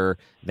other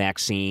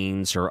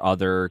vaccines or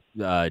other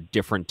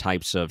different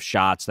types of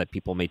shots that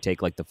people may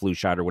take, like the flu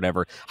shot or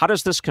whatever, how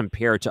does this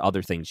compare to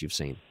other things you've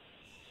seen?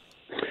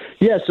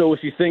 Yeah, so if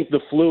you think the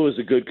flu is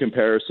a good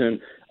comparison,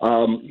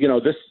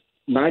 this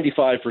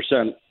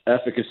 95%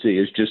 efficacy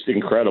is just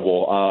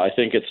incredible. I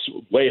think it's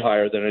way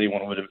higher than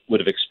anyone would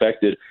have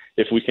expected.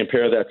 If we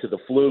compare that to the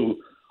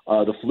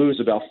flu is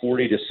about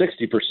 40 to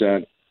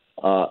 60%.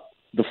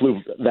 The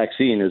flu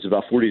vaccine is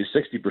about 40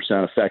 to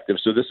 60% effective.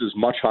 So this is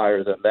much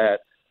higher than that.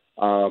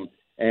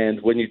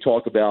 And when you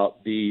talk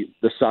about the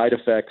side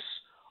effects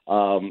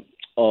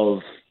of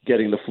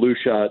getting the flu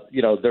shot,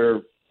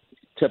 they're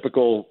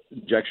typical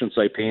injection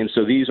site pain.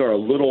 So these are a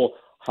little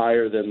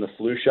higher than the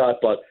flu shot.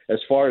 But as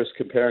far as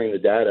comparing the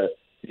data,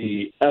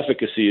 the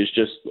efficacy is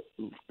just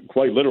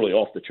quite literally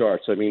off the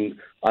charts. I mean,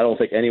 I don't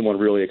think anyone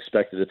really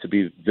expected it to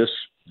be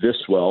this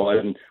well.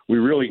 And we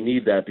really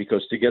need that,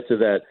 because to get to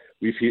that,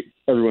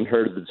 everyone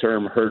heard of the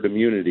term herd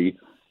immunity.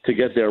 To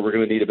get there, we're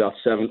going to need about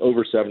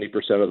over 70%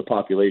 of the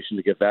population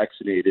to get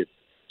vaccinated.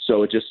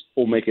 So it just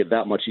will make it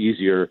that much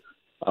easier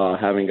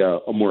having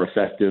a more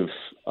effective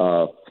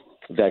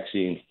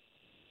vaccine.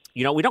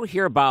 We don't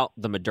hear about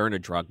the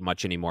Moderna drug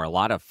much anymore. A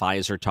lot of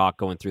Pfizer talk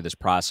going through this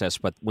process,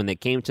 but when they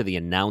came to the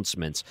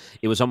announcements,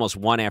 it was almost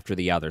one after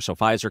the other. So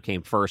Pfizer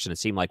came first, and it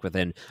seemed like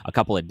within a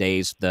couple of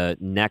days, the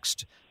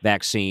next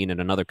vaccine and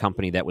another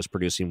company that was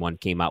producing one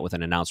came out with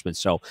an announcement.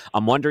 So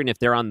I'm wondering if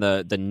they're on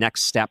the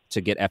next step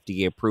to get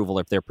FDA approval,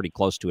 if they're pretty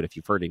close to it, if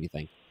you've heard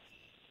anything.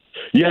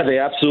 Yeah, they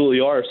absolutely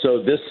are.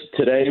 So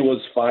today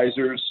was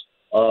Pfizer's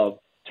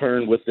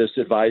turn with this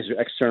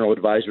external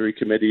advisory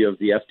committee of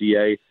the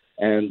FDA,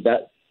 and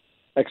that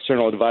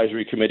external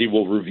advisory committee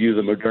will review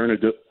the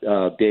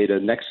Moderna data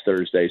next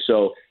Thursday.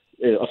 So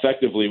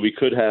effectively, we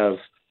could have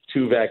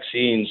two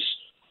vaccines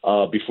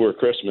before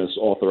Christmas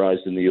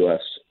authorized in the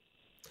U.S.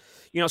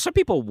 Some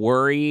people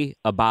worry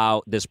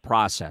about this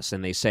process,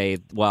 and they say,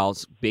 well,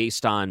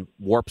 based on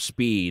warp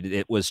speed,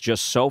 it was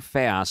just so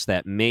fast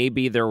that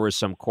maybe there were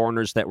some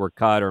corners that were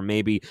cut, or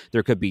maybe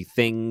there could be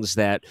things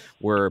that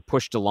were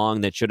pushed along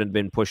that shouldn't have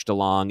been pushed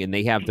along, and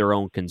they have their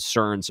own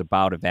concerns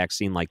about a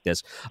vaccine like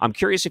this. I'm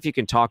curious if you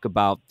can talk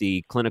about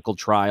the clinical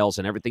trials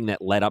and everything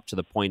that led up to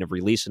the point of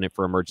releasing it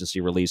for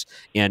emergency release,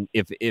 and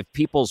if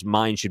people's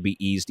minds should be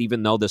eased,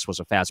 even though this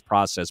was a fast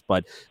process,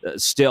 but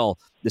still,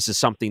 this is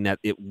something that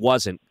it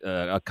wasn't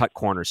a cut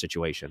corner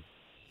situation.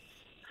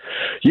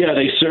 Yeah,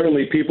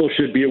 people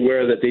should be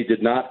aware that they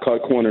did not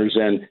cut corners.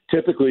 And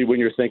typically when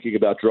you're thinking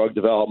about drug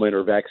development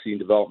or vaccine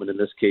development, in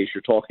this case,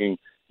 you're talking,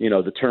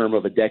 the term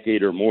of a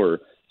decade or more.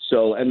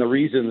 So, and the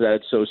reason that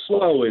it's so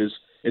slow is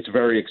it's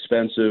very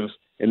expensive.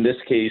 In this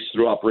case,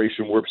 through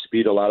Operation Warp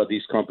Speed, a lot of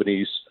these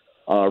companies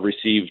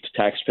received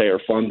taxpayer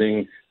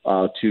funding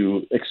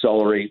to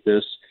accelerate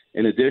this.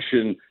 In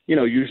addition,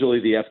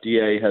 usually the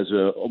FDA has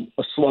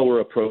a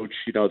slower approach.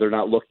 They're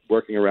not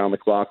working around the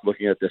clock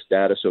looking at this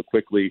data so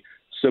quickly.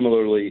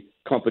 Similarly,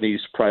 companies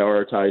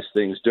prioritize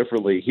things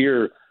differently.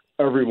 Here,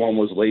 everyone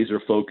was laser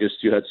focused.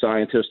 You had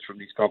scientists from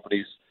these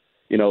companies,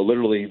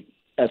 literally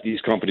at these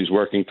companies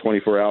working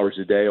 24 hours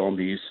a day on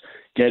these,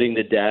 getting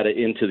the data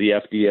into the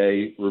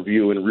FDA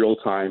review in real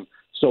time.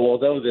 So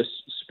although this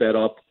sped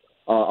up,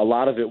 a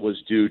lot of it was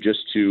due just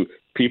to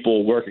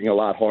people working a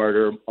lot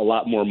harder, a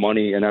lot more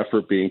money and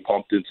effort being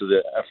pumped into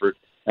the effort,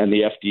 and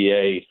the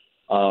FDA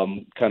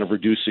kind of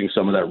reducing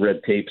some of that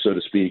red tape, so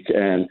to speak,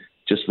 and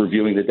just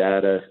reviewing the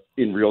data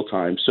in real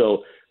time.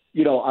 So,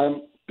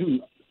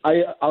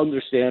 I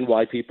understand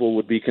why people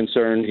would be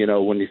concerned,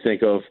 when you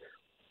think of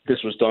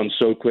this was done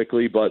so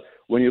quickly. But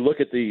when you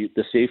look at the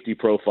safety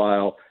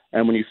profile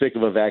and when you think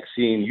of a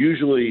vaccine,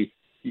 usually,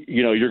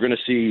 you're going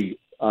to see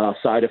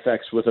side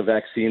effects with a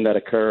vaccine that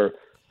occur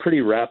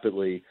pretty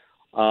rapidly.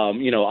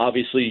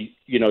 Obviously,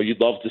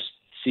 you'd love to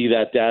see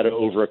that data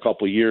over a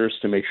couple of years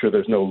to make sure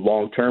there's no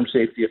long-term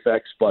safety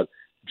effects. But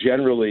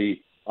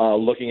generally,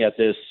 looking at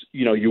this,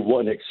 you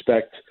wouldn't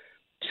expect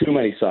too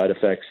many side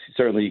effects.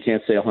 Certainly, you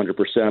can't say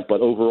 100%,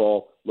 but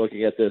overall,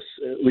 looking at this,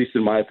 at least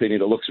in my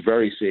opinion, it looks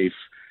very safe.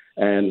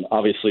 And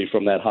obviously,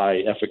 from that high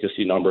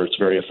efficacy number, it's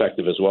very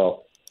effective as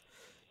well.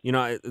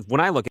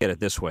 When I look at it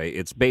this way,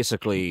 it's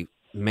basically,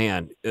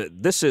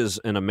 this is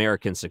an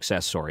American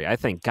success story. I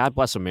think God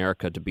bless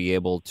America to be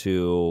able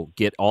to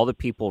get all the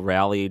people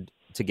rallied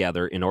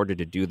together in order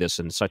to do this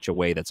in such a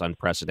way that's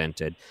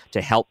unprecedented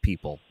to help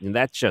people. And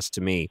that's just,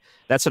 to me,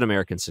 that's an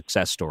American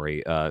success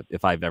story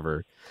if I've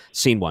ever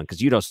seen one,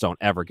 because you just don't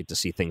ever get to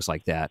see things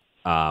like that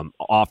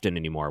often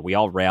anymore. We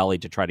all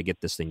rallied to try to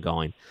get this thing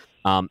going.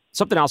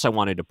 Something else I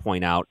wanted to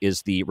point out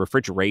is the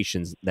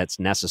refrigeration that's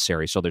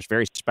necessary. So there's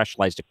very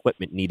specialized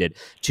equipment needed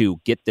to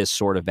get this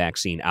sort of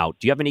vaccine out.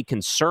 Do you have any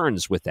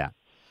concerns with that?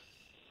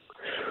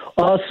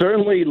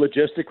 Certainly,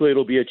 logistically,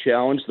 it'll be a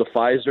challenge. The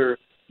Pfizer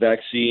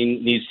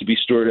vaccine needs to be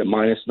stored at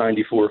minus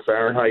 94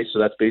 Fahrenheit, so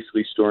that's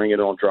basically storing it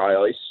on dry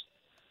ice.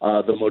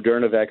 The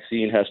Moderna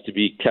vaccine has to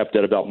be kept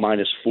at about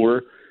minus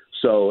 4,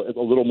 so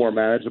a little more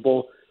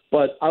manageable.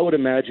 But I would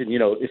imagine,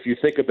 if you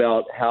think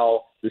about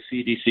how the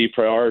CDC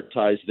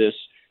prioritized this,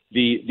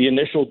 the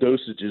initial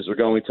dosages are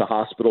going to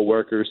hospital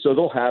workers, so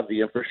they'll have the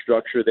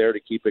infrastructure there to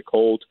keep it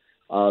cold.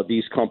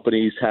 These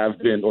companies have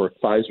been, or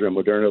Pfizer and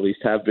Moderna at least,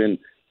 have been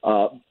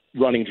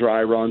running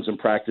dry runs and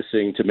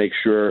practicing to make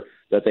sure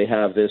that they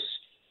have this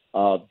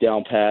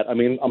down pat. I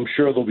mean, I'm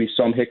sure there'll be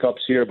some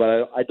hiccups here,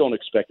 but I don't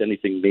expect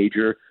anything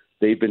major.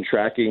 They've been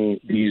tracking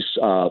these.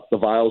 The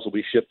vials will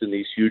be shipped in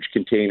these huge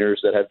containers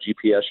that have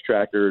GPS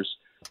trackers.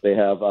 They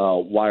have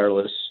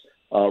wireless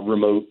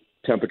remote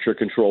temperature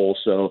control.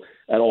 So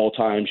at all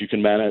times you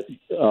can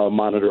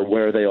monitor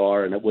where they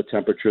are and at what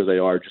temperature they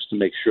are, just to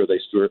make sure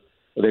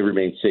they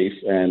remain safe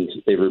and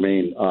they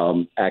remain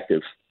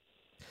active.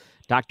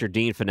 Dr.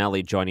 Dean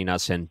Finelli joining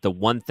us. And the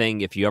one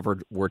thing, if you ever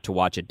were to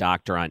watch a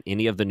doctor on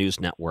any of the news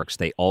networks,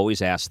 they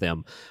always ask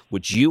them,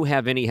 would you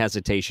have any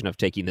hesitation of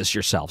taking this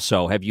yourself?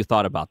 So have you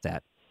thought about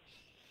that?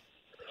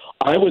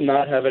 I would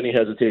not have any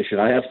hesitation.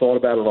 I have thought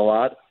about it a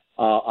lot.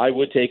 I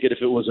would take it if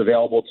it was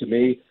available to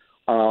me.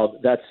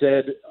 That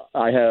said,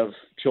 I have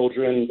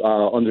children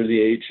under the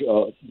age,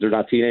 they're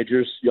not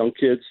teenagers, young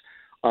kids.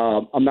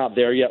 I'm not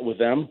there yet with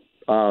them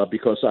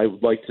because I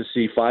would like to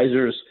see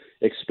Pfizer's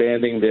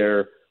expanding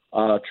their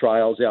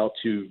trials out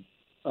to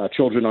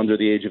children under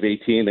the age of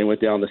 18. They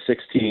went down to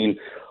 16,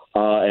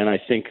 and I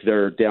think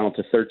they're down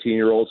to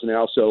 13-year-olds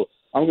now. So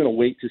I'm going to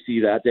wait to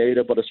see that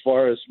data. But as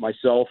far as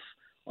myself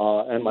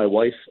and my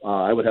wife,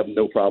 I would have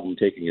no problem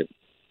taking it.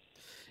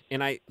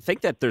 And I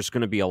think that there's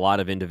going to be a lot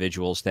of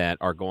individuals that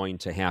are going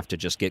to have to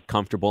just get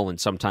comfortable, and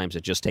sometimes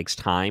it just takes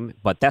time.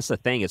 But that's the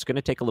thing. It's going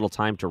to take a little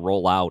time to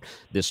roll out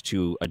this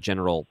to a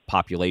general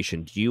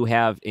population. Do you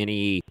have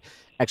any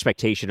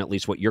expectation, at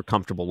least what you're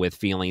comfortable with,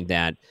 feeling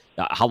that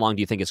how long do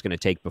you think it's going to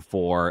take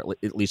before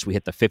at least we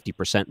hit the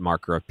 50%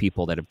 marker of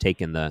people that have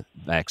taken the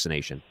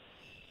vaccination?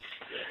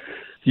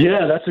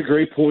 Yeah, that's a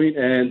great point.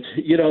 And,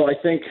 I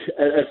think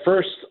at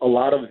first a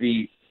lot of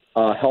the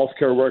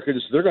healthcare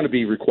workers, they're going to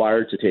be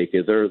required to take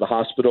it. They're the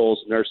hospitals,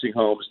 nursing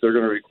homes, they're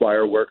going to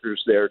require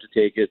workers there to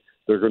take it.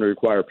 They're going to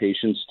require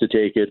patients to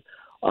take it.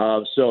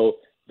 So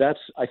that's,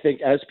 I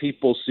think, as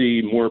people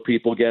see more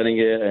people getting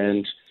it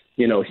and,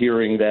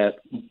 hearing that,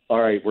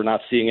 all right, we're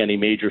not seeing any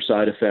major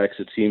side effects,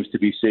 it seems to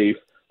be safe,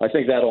 I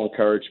think that'll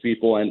encourage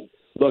people. And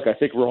look, I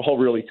think we're all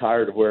really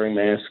tired of wearing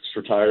masks.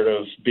 We're tired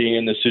of being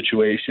in this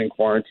situation,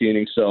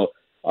 quarantining. So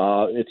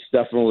it's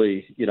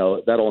definitely,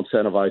 that'll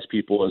incentivize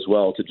people as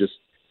well to just,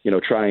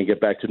 try and get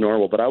back to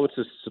normal. But I would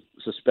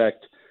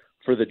suspect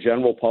for the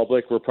general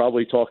public, we're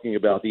probably talking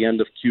about the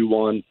end of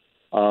Q1,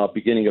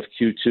 beginning of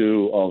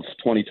Q2 of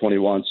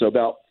 2021. So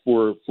about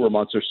four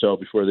months or so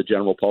before the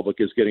general public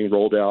is getting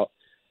rolled out.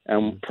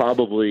 And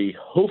probably,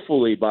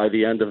 hopefully by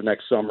the end of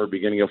next summer,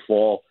 beginning of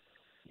fall,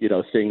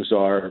 things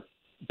are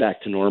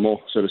back to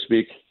normal, so to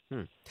speak.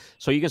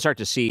 So you can start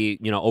to see,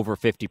 over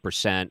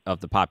 50%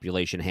 of the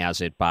population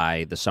has it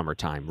by the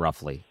summertime,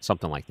 roughly,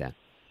 something like that.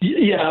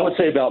 Yeah, I would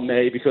say about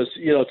May because,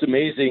 it's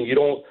amazing.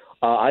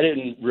 I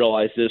didn't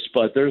realize this,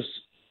 but there's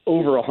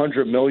over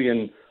 100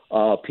 million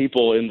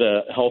people in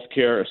the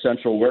healthcare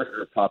essential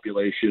worker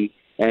population.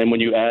 And when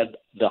you add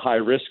the high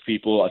risk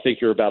people, I think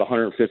you're about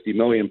 150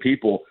 million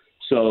people.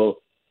 So,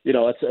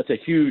 it's a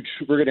huge,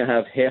 we're going to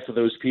have half of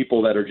those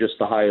people that are just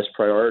the highest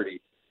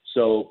priority.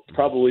 So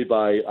probably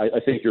I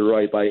think you're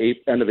right, by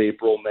end of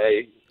April,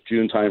 May,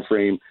 June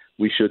timeframe,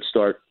 we should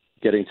start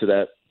getting to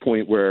that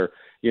point where,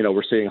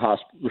 we're seeing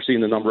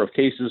the number of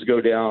cases go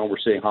down, we're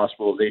seeing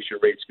hospitalization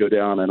rates go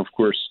down, and of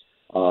course,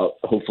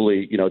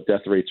 hopefully,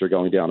 death rates are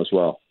going down as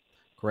well.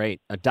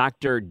 Great.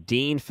 Dr.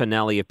 Dean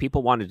Fanelli, if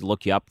people wanted to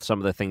look you up, some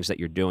of the things that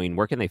you're doing,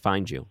 where can they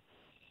find you?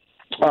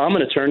 I'm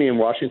an attorney in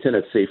Washington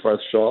at Seyfarth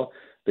Shaw.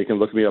 They can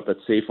look me up at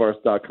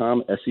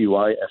seyfarth.com,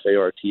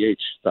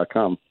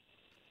 SEYFARTH.com.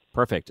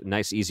 Perfect.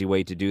 Nice, easy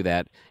way to do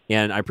that.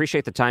 And I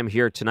appreciate the time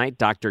here tonight.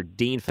 Dr.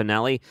 Dean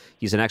Fanelli,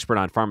 he's an expert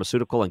on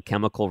pharmaceutical and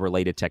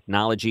chemical-related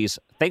technologies.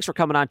 Thanks for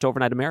coming on to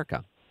Overnight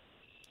America.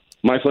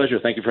 My pleasure.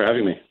 Thank you for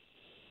having me.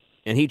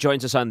 And he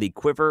joins us on the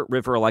Quiver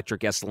River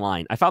Electric S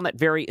line. I found that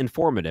very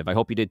informative. I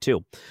hope you did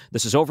too.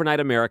 This is Overnight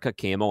America,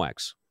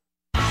 KMOX.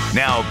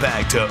 Now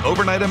back to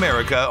Overnight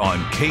America on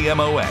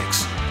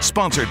KMOX.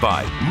 Sponsored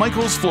by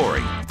Michael's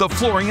Flooring, the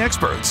flooring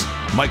experts.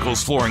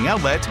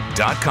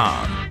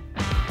 MichaelsFlooringOutlet.com.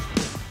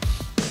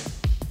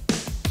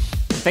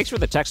 Thanks for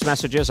the text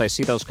messages. I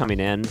see those coming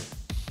in.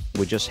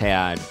 We just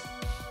had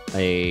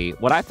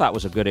what I thought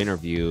was a good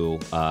interview,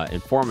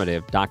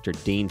 informative, Dr.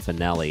 Dean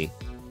Fanelli,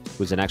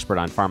 who's an expert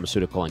on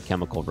pharmaceutical and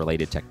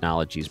chemical-related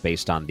technologies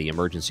based on the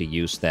emergency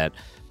use that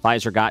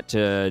Pfizer got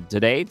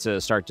today to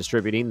start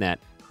distributing that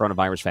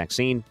coronavirus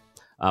vaccine.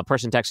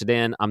 Person texted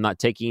in, I'm not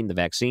taking the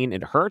vaccine.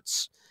 It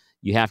hurts.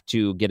 You have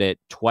to get it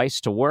twice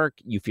to work.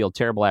 You feel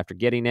terrible after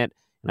getting it.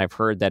 And I've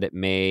heard that it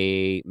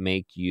may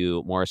make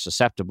you more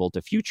susceptible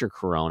to future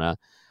corona.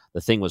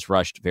 The thing was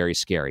rushed, very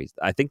scary.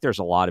 I think there's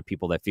a lot of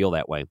people that feel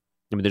that way.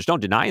 I mean, there's no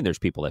denying there's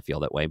people that feel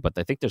that way, but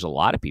I think there's a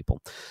lot of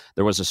people.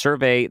 There was a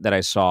survey that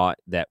I saw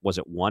that was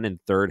it 1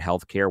 in 3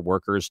 healthcare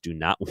workers do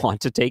not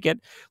want to take it,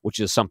 which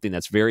is something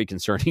that's very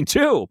concerning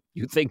too.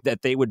 You think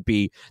that they would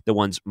be the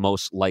ones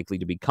most likely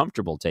to be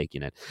comfortable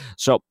taking it.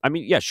 So, I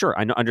mean, yeah, sure.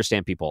 I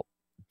understand people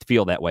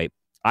feel that way.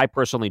 I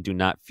personally do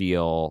not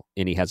feel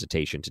any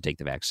hesitation to take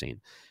the vaccine.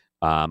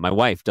 My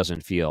wife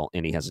doesn't feel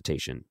any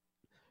hesitation.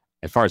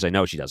 As far as I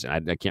know, she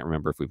doesn't. I can't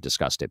remember if we've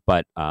discussed it.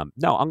 But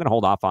no, I'm going to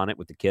hold off on it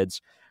with the kids.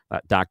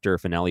 Dr.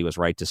 Fanelli was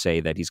right to say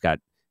that he's got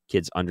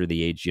kids under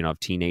the age, of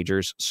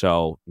teenagers.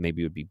 So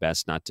maybe it would be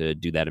best not to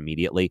do that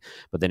immediately.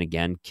 But then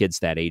again, kids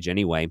that age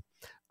anyway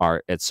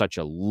are at such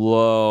a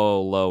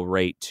low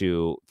rate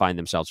to find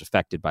themselves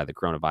affected by the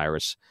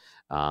coronavirus.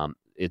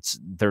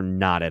 They're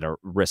not at a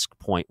risk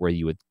point where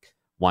you would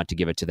want to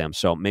give it to them.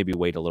 So maybe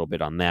wait a little bit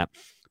on that.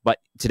 But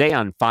today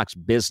on Fox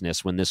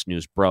Business, when this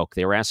news broke,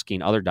 they were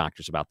asking other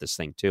doctors about this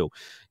thing too.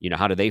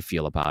 How do they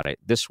feel about it?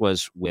 This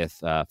was with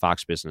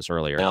Fox Business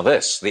earlier. Now the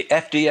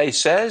FDA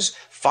says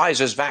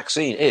Pfizer's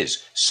vaccine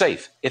is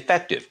safe,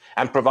 effective,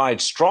 and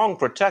provides strong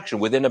protection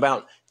within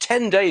about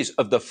 10 days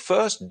of the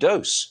first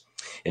dose.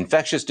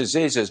 Infectious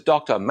diseases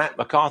Dr. Matt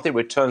McCarthy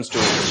returns to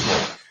us this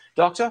morning.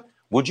 Doctor,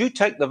 would you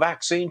take the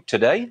vaccine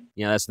today?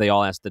 Yeah, they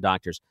all ask the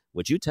doctors,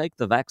 would you take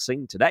the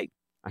vaccine today?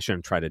 I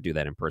shouldn't try to do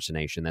that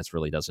impersonation. That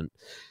really doesn't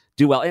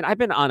do well. And I've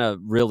been on a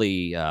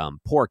really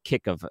poor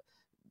kick of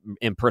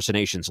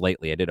impersonations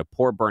lately. I did a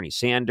poor Bernie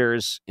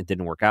Sanders. It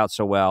didn't work out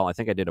so well. I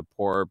think I did a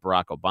poor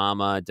Barack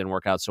Obama. It didn't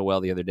work out so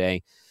well the other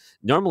day.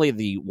 Normally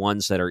the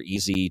ones that are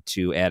easy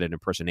to add an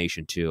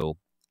impersonation to,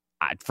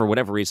 for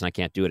whatever reason, I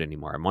can't do it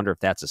anymore. I wonder if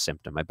that's a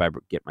symptom. I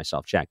better get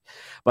myself checked.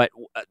 But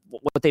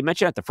what they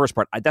mentioned at the first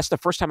part, that's the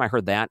first time I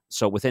heard that.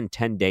 So within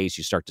 10 days,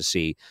 you start to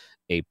see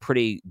a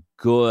pretty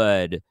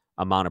good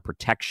amount of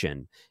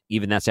protection.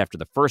 Even that's after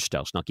the first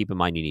dose. Now, keep in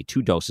mind, you need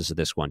 2 doses of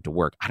this one to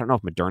work. I don't know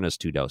if Moderna's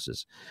 2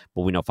 doses,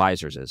 but we know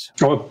Pfizer's is.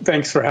 Well,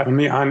 thanks for having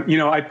me on.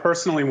 I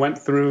personally went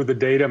through the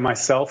data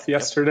myself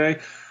yesterday.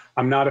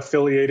 I'm not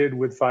affiliated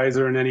with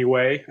Pfizer in any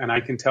way. And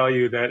I can tell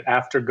you that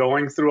after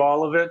going through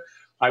all of it,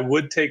 I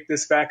would take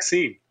this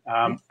vaccine.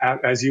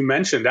 As you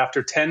mentioned,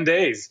 after 10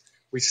 days,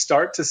 we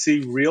start to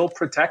see real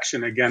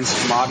protection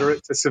against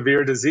moderate to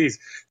severe disease.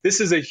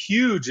 This is a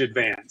huge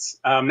advance.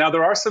 Now,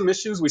 there are some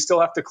issues we still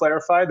have to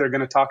clarify. They're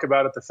going to talk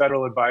about at the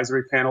Federal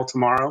Advisory Panel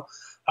tomorrow.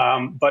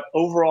 But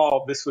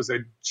overall, this was a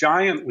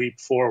giant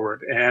leap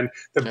forward. And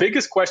the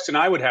biggest question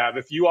I would have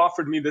if you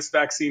offered me this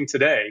vaccine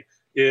today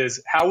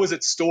is, how is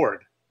it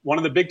stored? One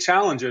of the big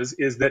challenges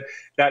is that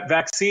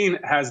vaccine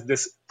has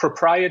this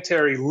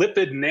proprietary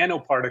lipid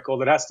nanoparticle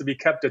that has to be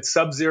kept at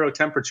sub-zero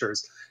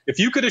temperatures. If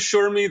you could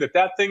assure me that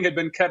thing had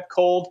been kept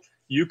cold,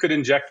 you could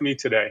inject me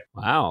today.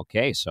 Wow.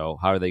 Okay. So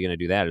how are they going to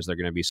do that? Is there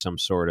going to be some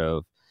sort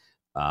of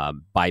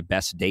by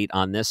best date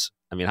on this?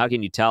 I mean, how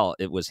can you tell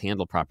it was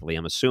handled properly?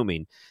 I'm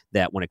assuming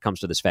that when it comes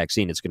to this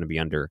vaccine, it's going to be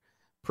under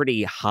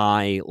pretty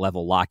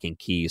high-level lock and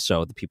key,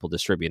 so the people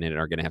distributing it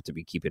are going to have to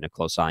be keeping a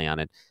close eye on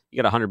it. You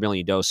got 100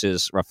 million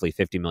doses, roughly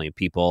 50 million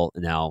people.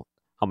 Now,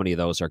 how many of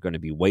those are going to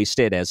be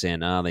wasted, as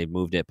in they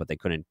moved it, but they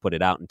couldn't put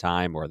it out in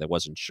time, or they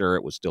wasn't sure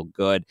it was still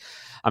good?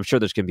 I'm sure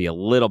there's going to be a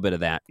little bit of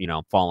that,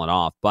 falling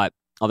off, but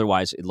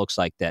otherwise, it looks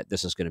like that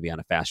this is going to be on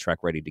a fast track,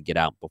 ready to get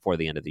out before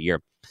the end of the year.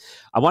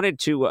 I wanted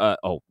to,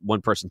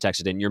 one person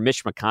texted in, your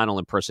Mitch McConnell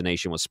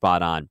impersonation was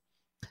spot on.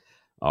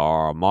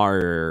 My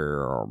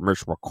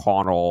Mitch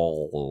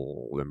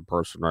McConnell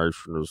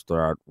impersonation is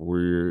that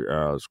we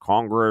as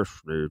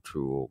Congress need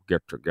to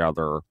get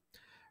together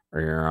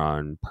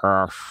and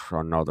pass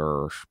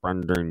another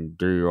spending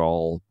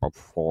deal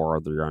before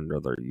the end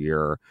of the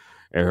year.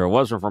 If it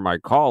wasn't for my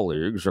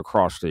colleagues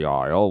across the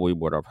aisle, we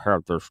would have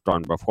had this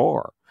done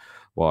before.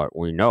 But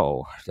we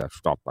know that's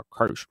not the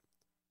case.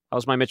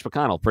 How's my Mitch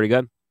McConnell? Pretty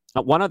good.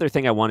 One other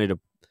thing I wanted to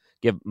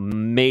give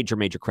major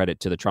credit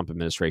to the Trump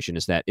administration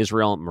is that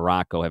Israel and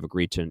Morocco have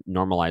agreed to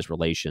normalize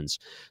relations.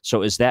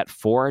 So is that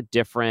 4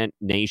 different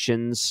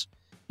nations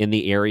in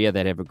the area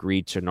that have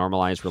agreed to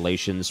normalize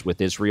relations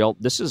with Israel?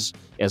 This is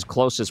as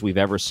close as we've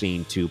ever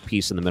seen to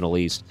peace in the Middle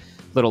East,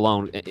 let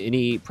alone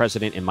any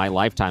president in my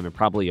lifetime and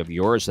probably of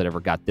yours that ever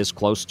got this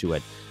close to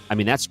it. I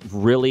mean, that's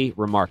really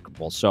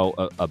remarkable. So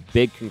a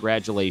big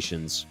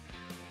congratulations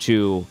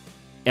to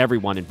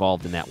everyone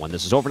involved in that one.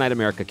 This is Overnight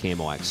America,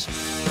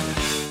 KMOX.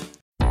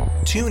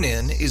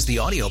 TuneIn is the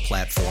audio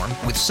platform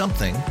with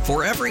something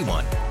for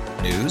everyone.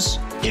 News.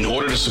 In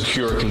order to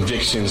secure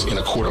convictions in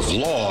a court of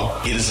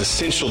law, it is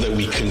essential that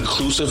we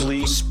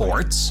conclusively.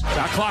 Sports.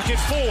 Got clock at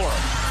 4.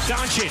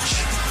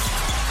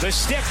 Doncic. The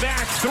step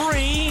back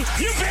 3.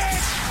 You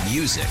bet.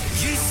 Music.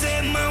 You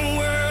set my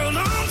world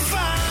on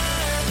fire.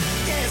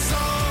 Yes,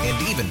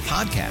 and even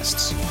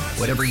podcasts.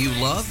 Whatever you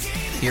love,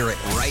 hear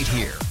it right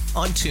here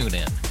on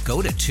TuneIn.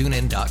 Go to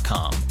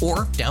TuneIn.com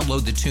or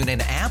download the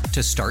TuneIn app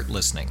to start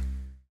listening.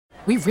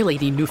 We really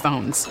need new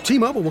phones.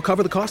 T-Mobile will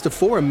cover the cost of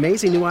 4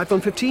 amazing new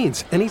iPhone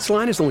 15s, and each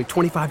line is only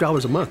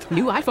 $25 a month.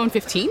 New iPhone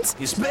 15s?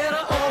 It's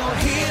better over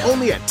here.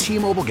 Only at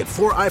T-Mobile, get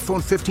 4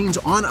 iPhone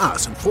 15s on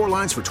us and 4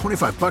 lines for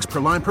 $25 per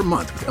line per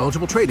month with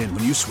eligible trade-in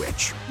when you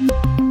switch.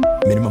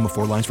 Minimum of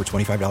 4 lines for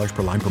 $25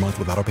 per line per month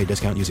with autopay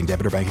discount using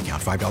debit or bank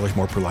account. $5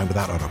 more per line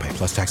without autopay,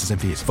 plus taxes and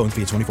fees. Phone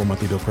fee at 24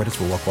 monthly bill credits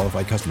for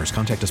well-qualified customers.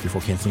 Contact us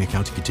before canceling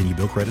account to continue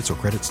bill credits or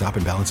credit stop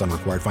and balance on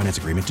required finance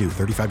agreement due.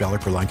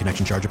 $35 per line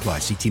connection charge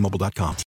applies. See T-Mobile.com.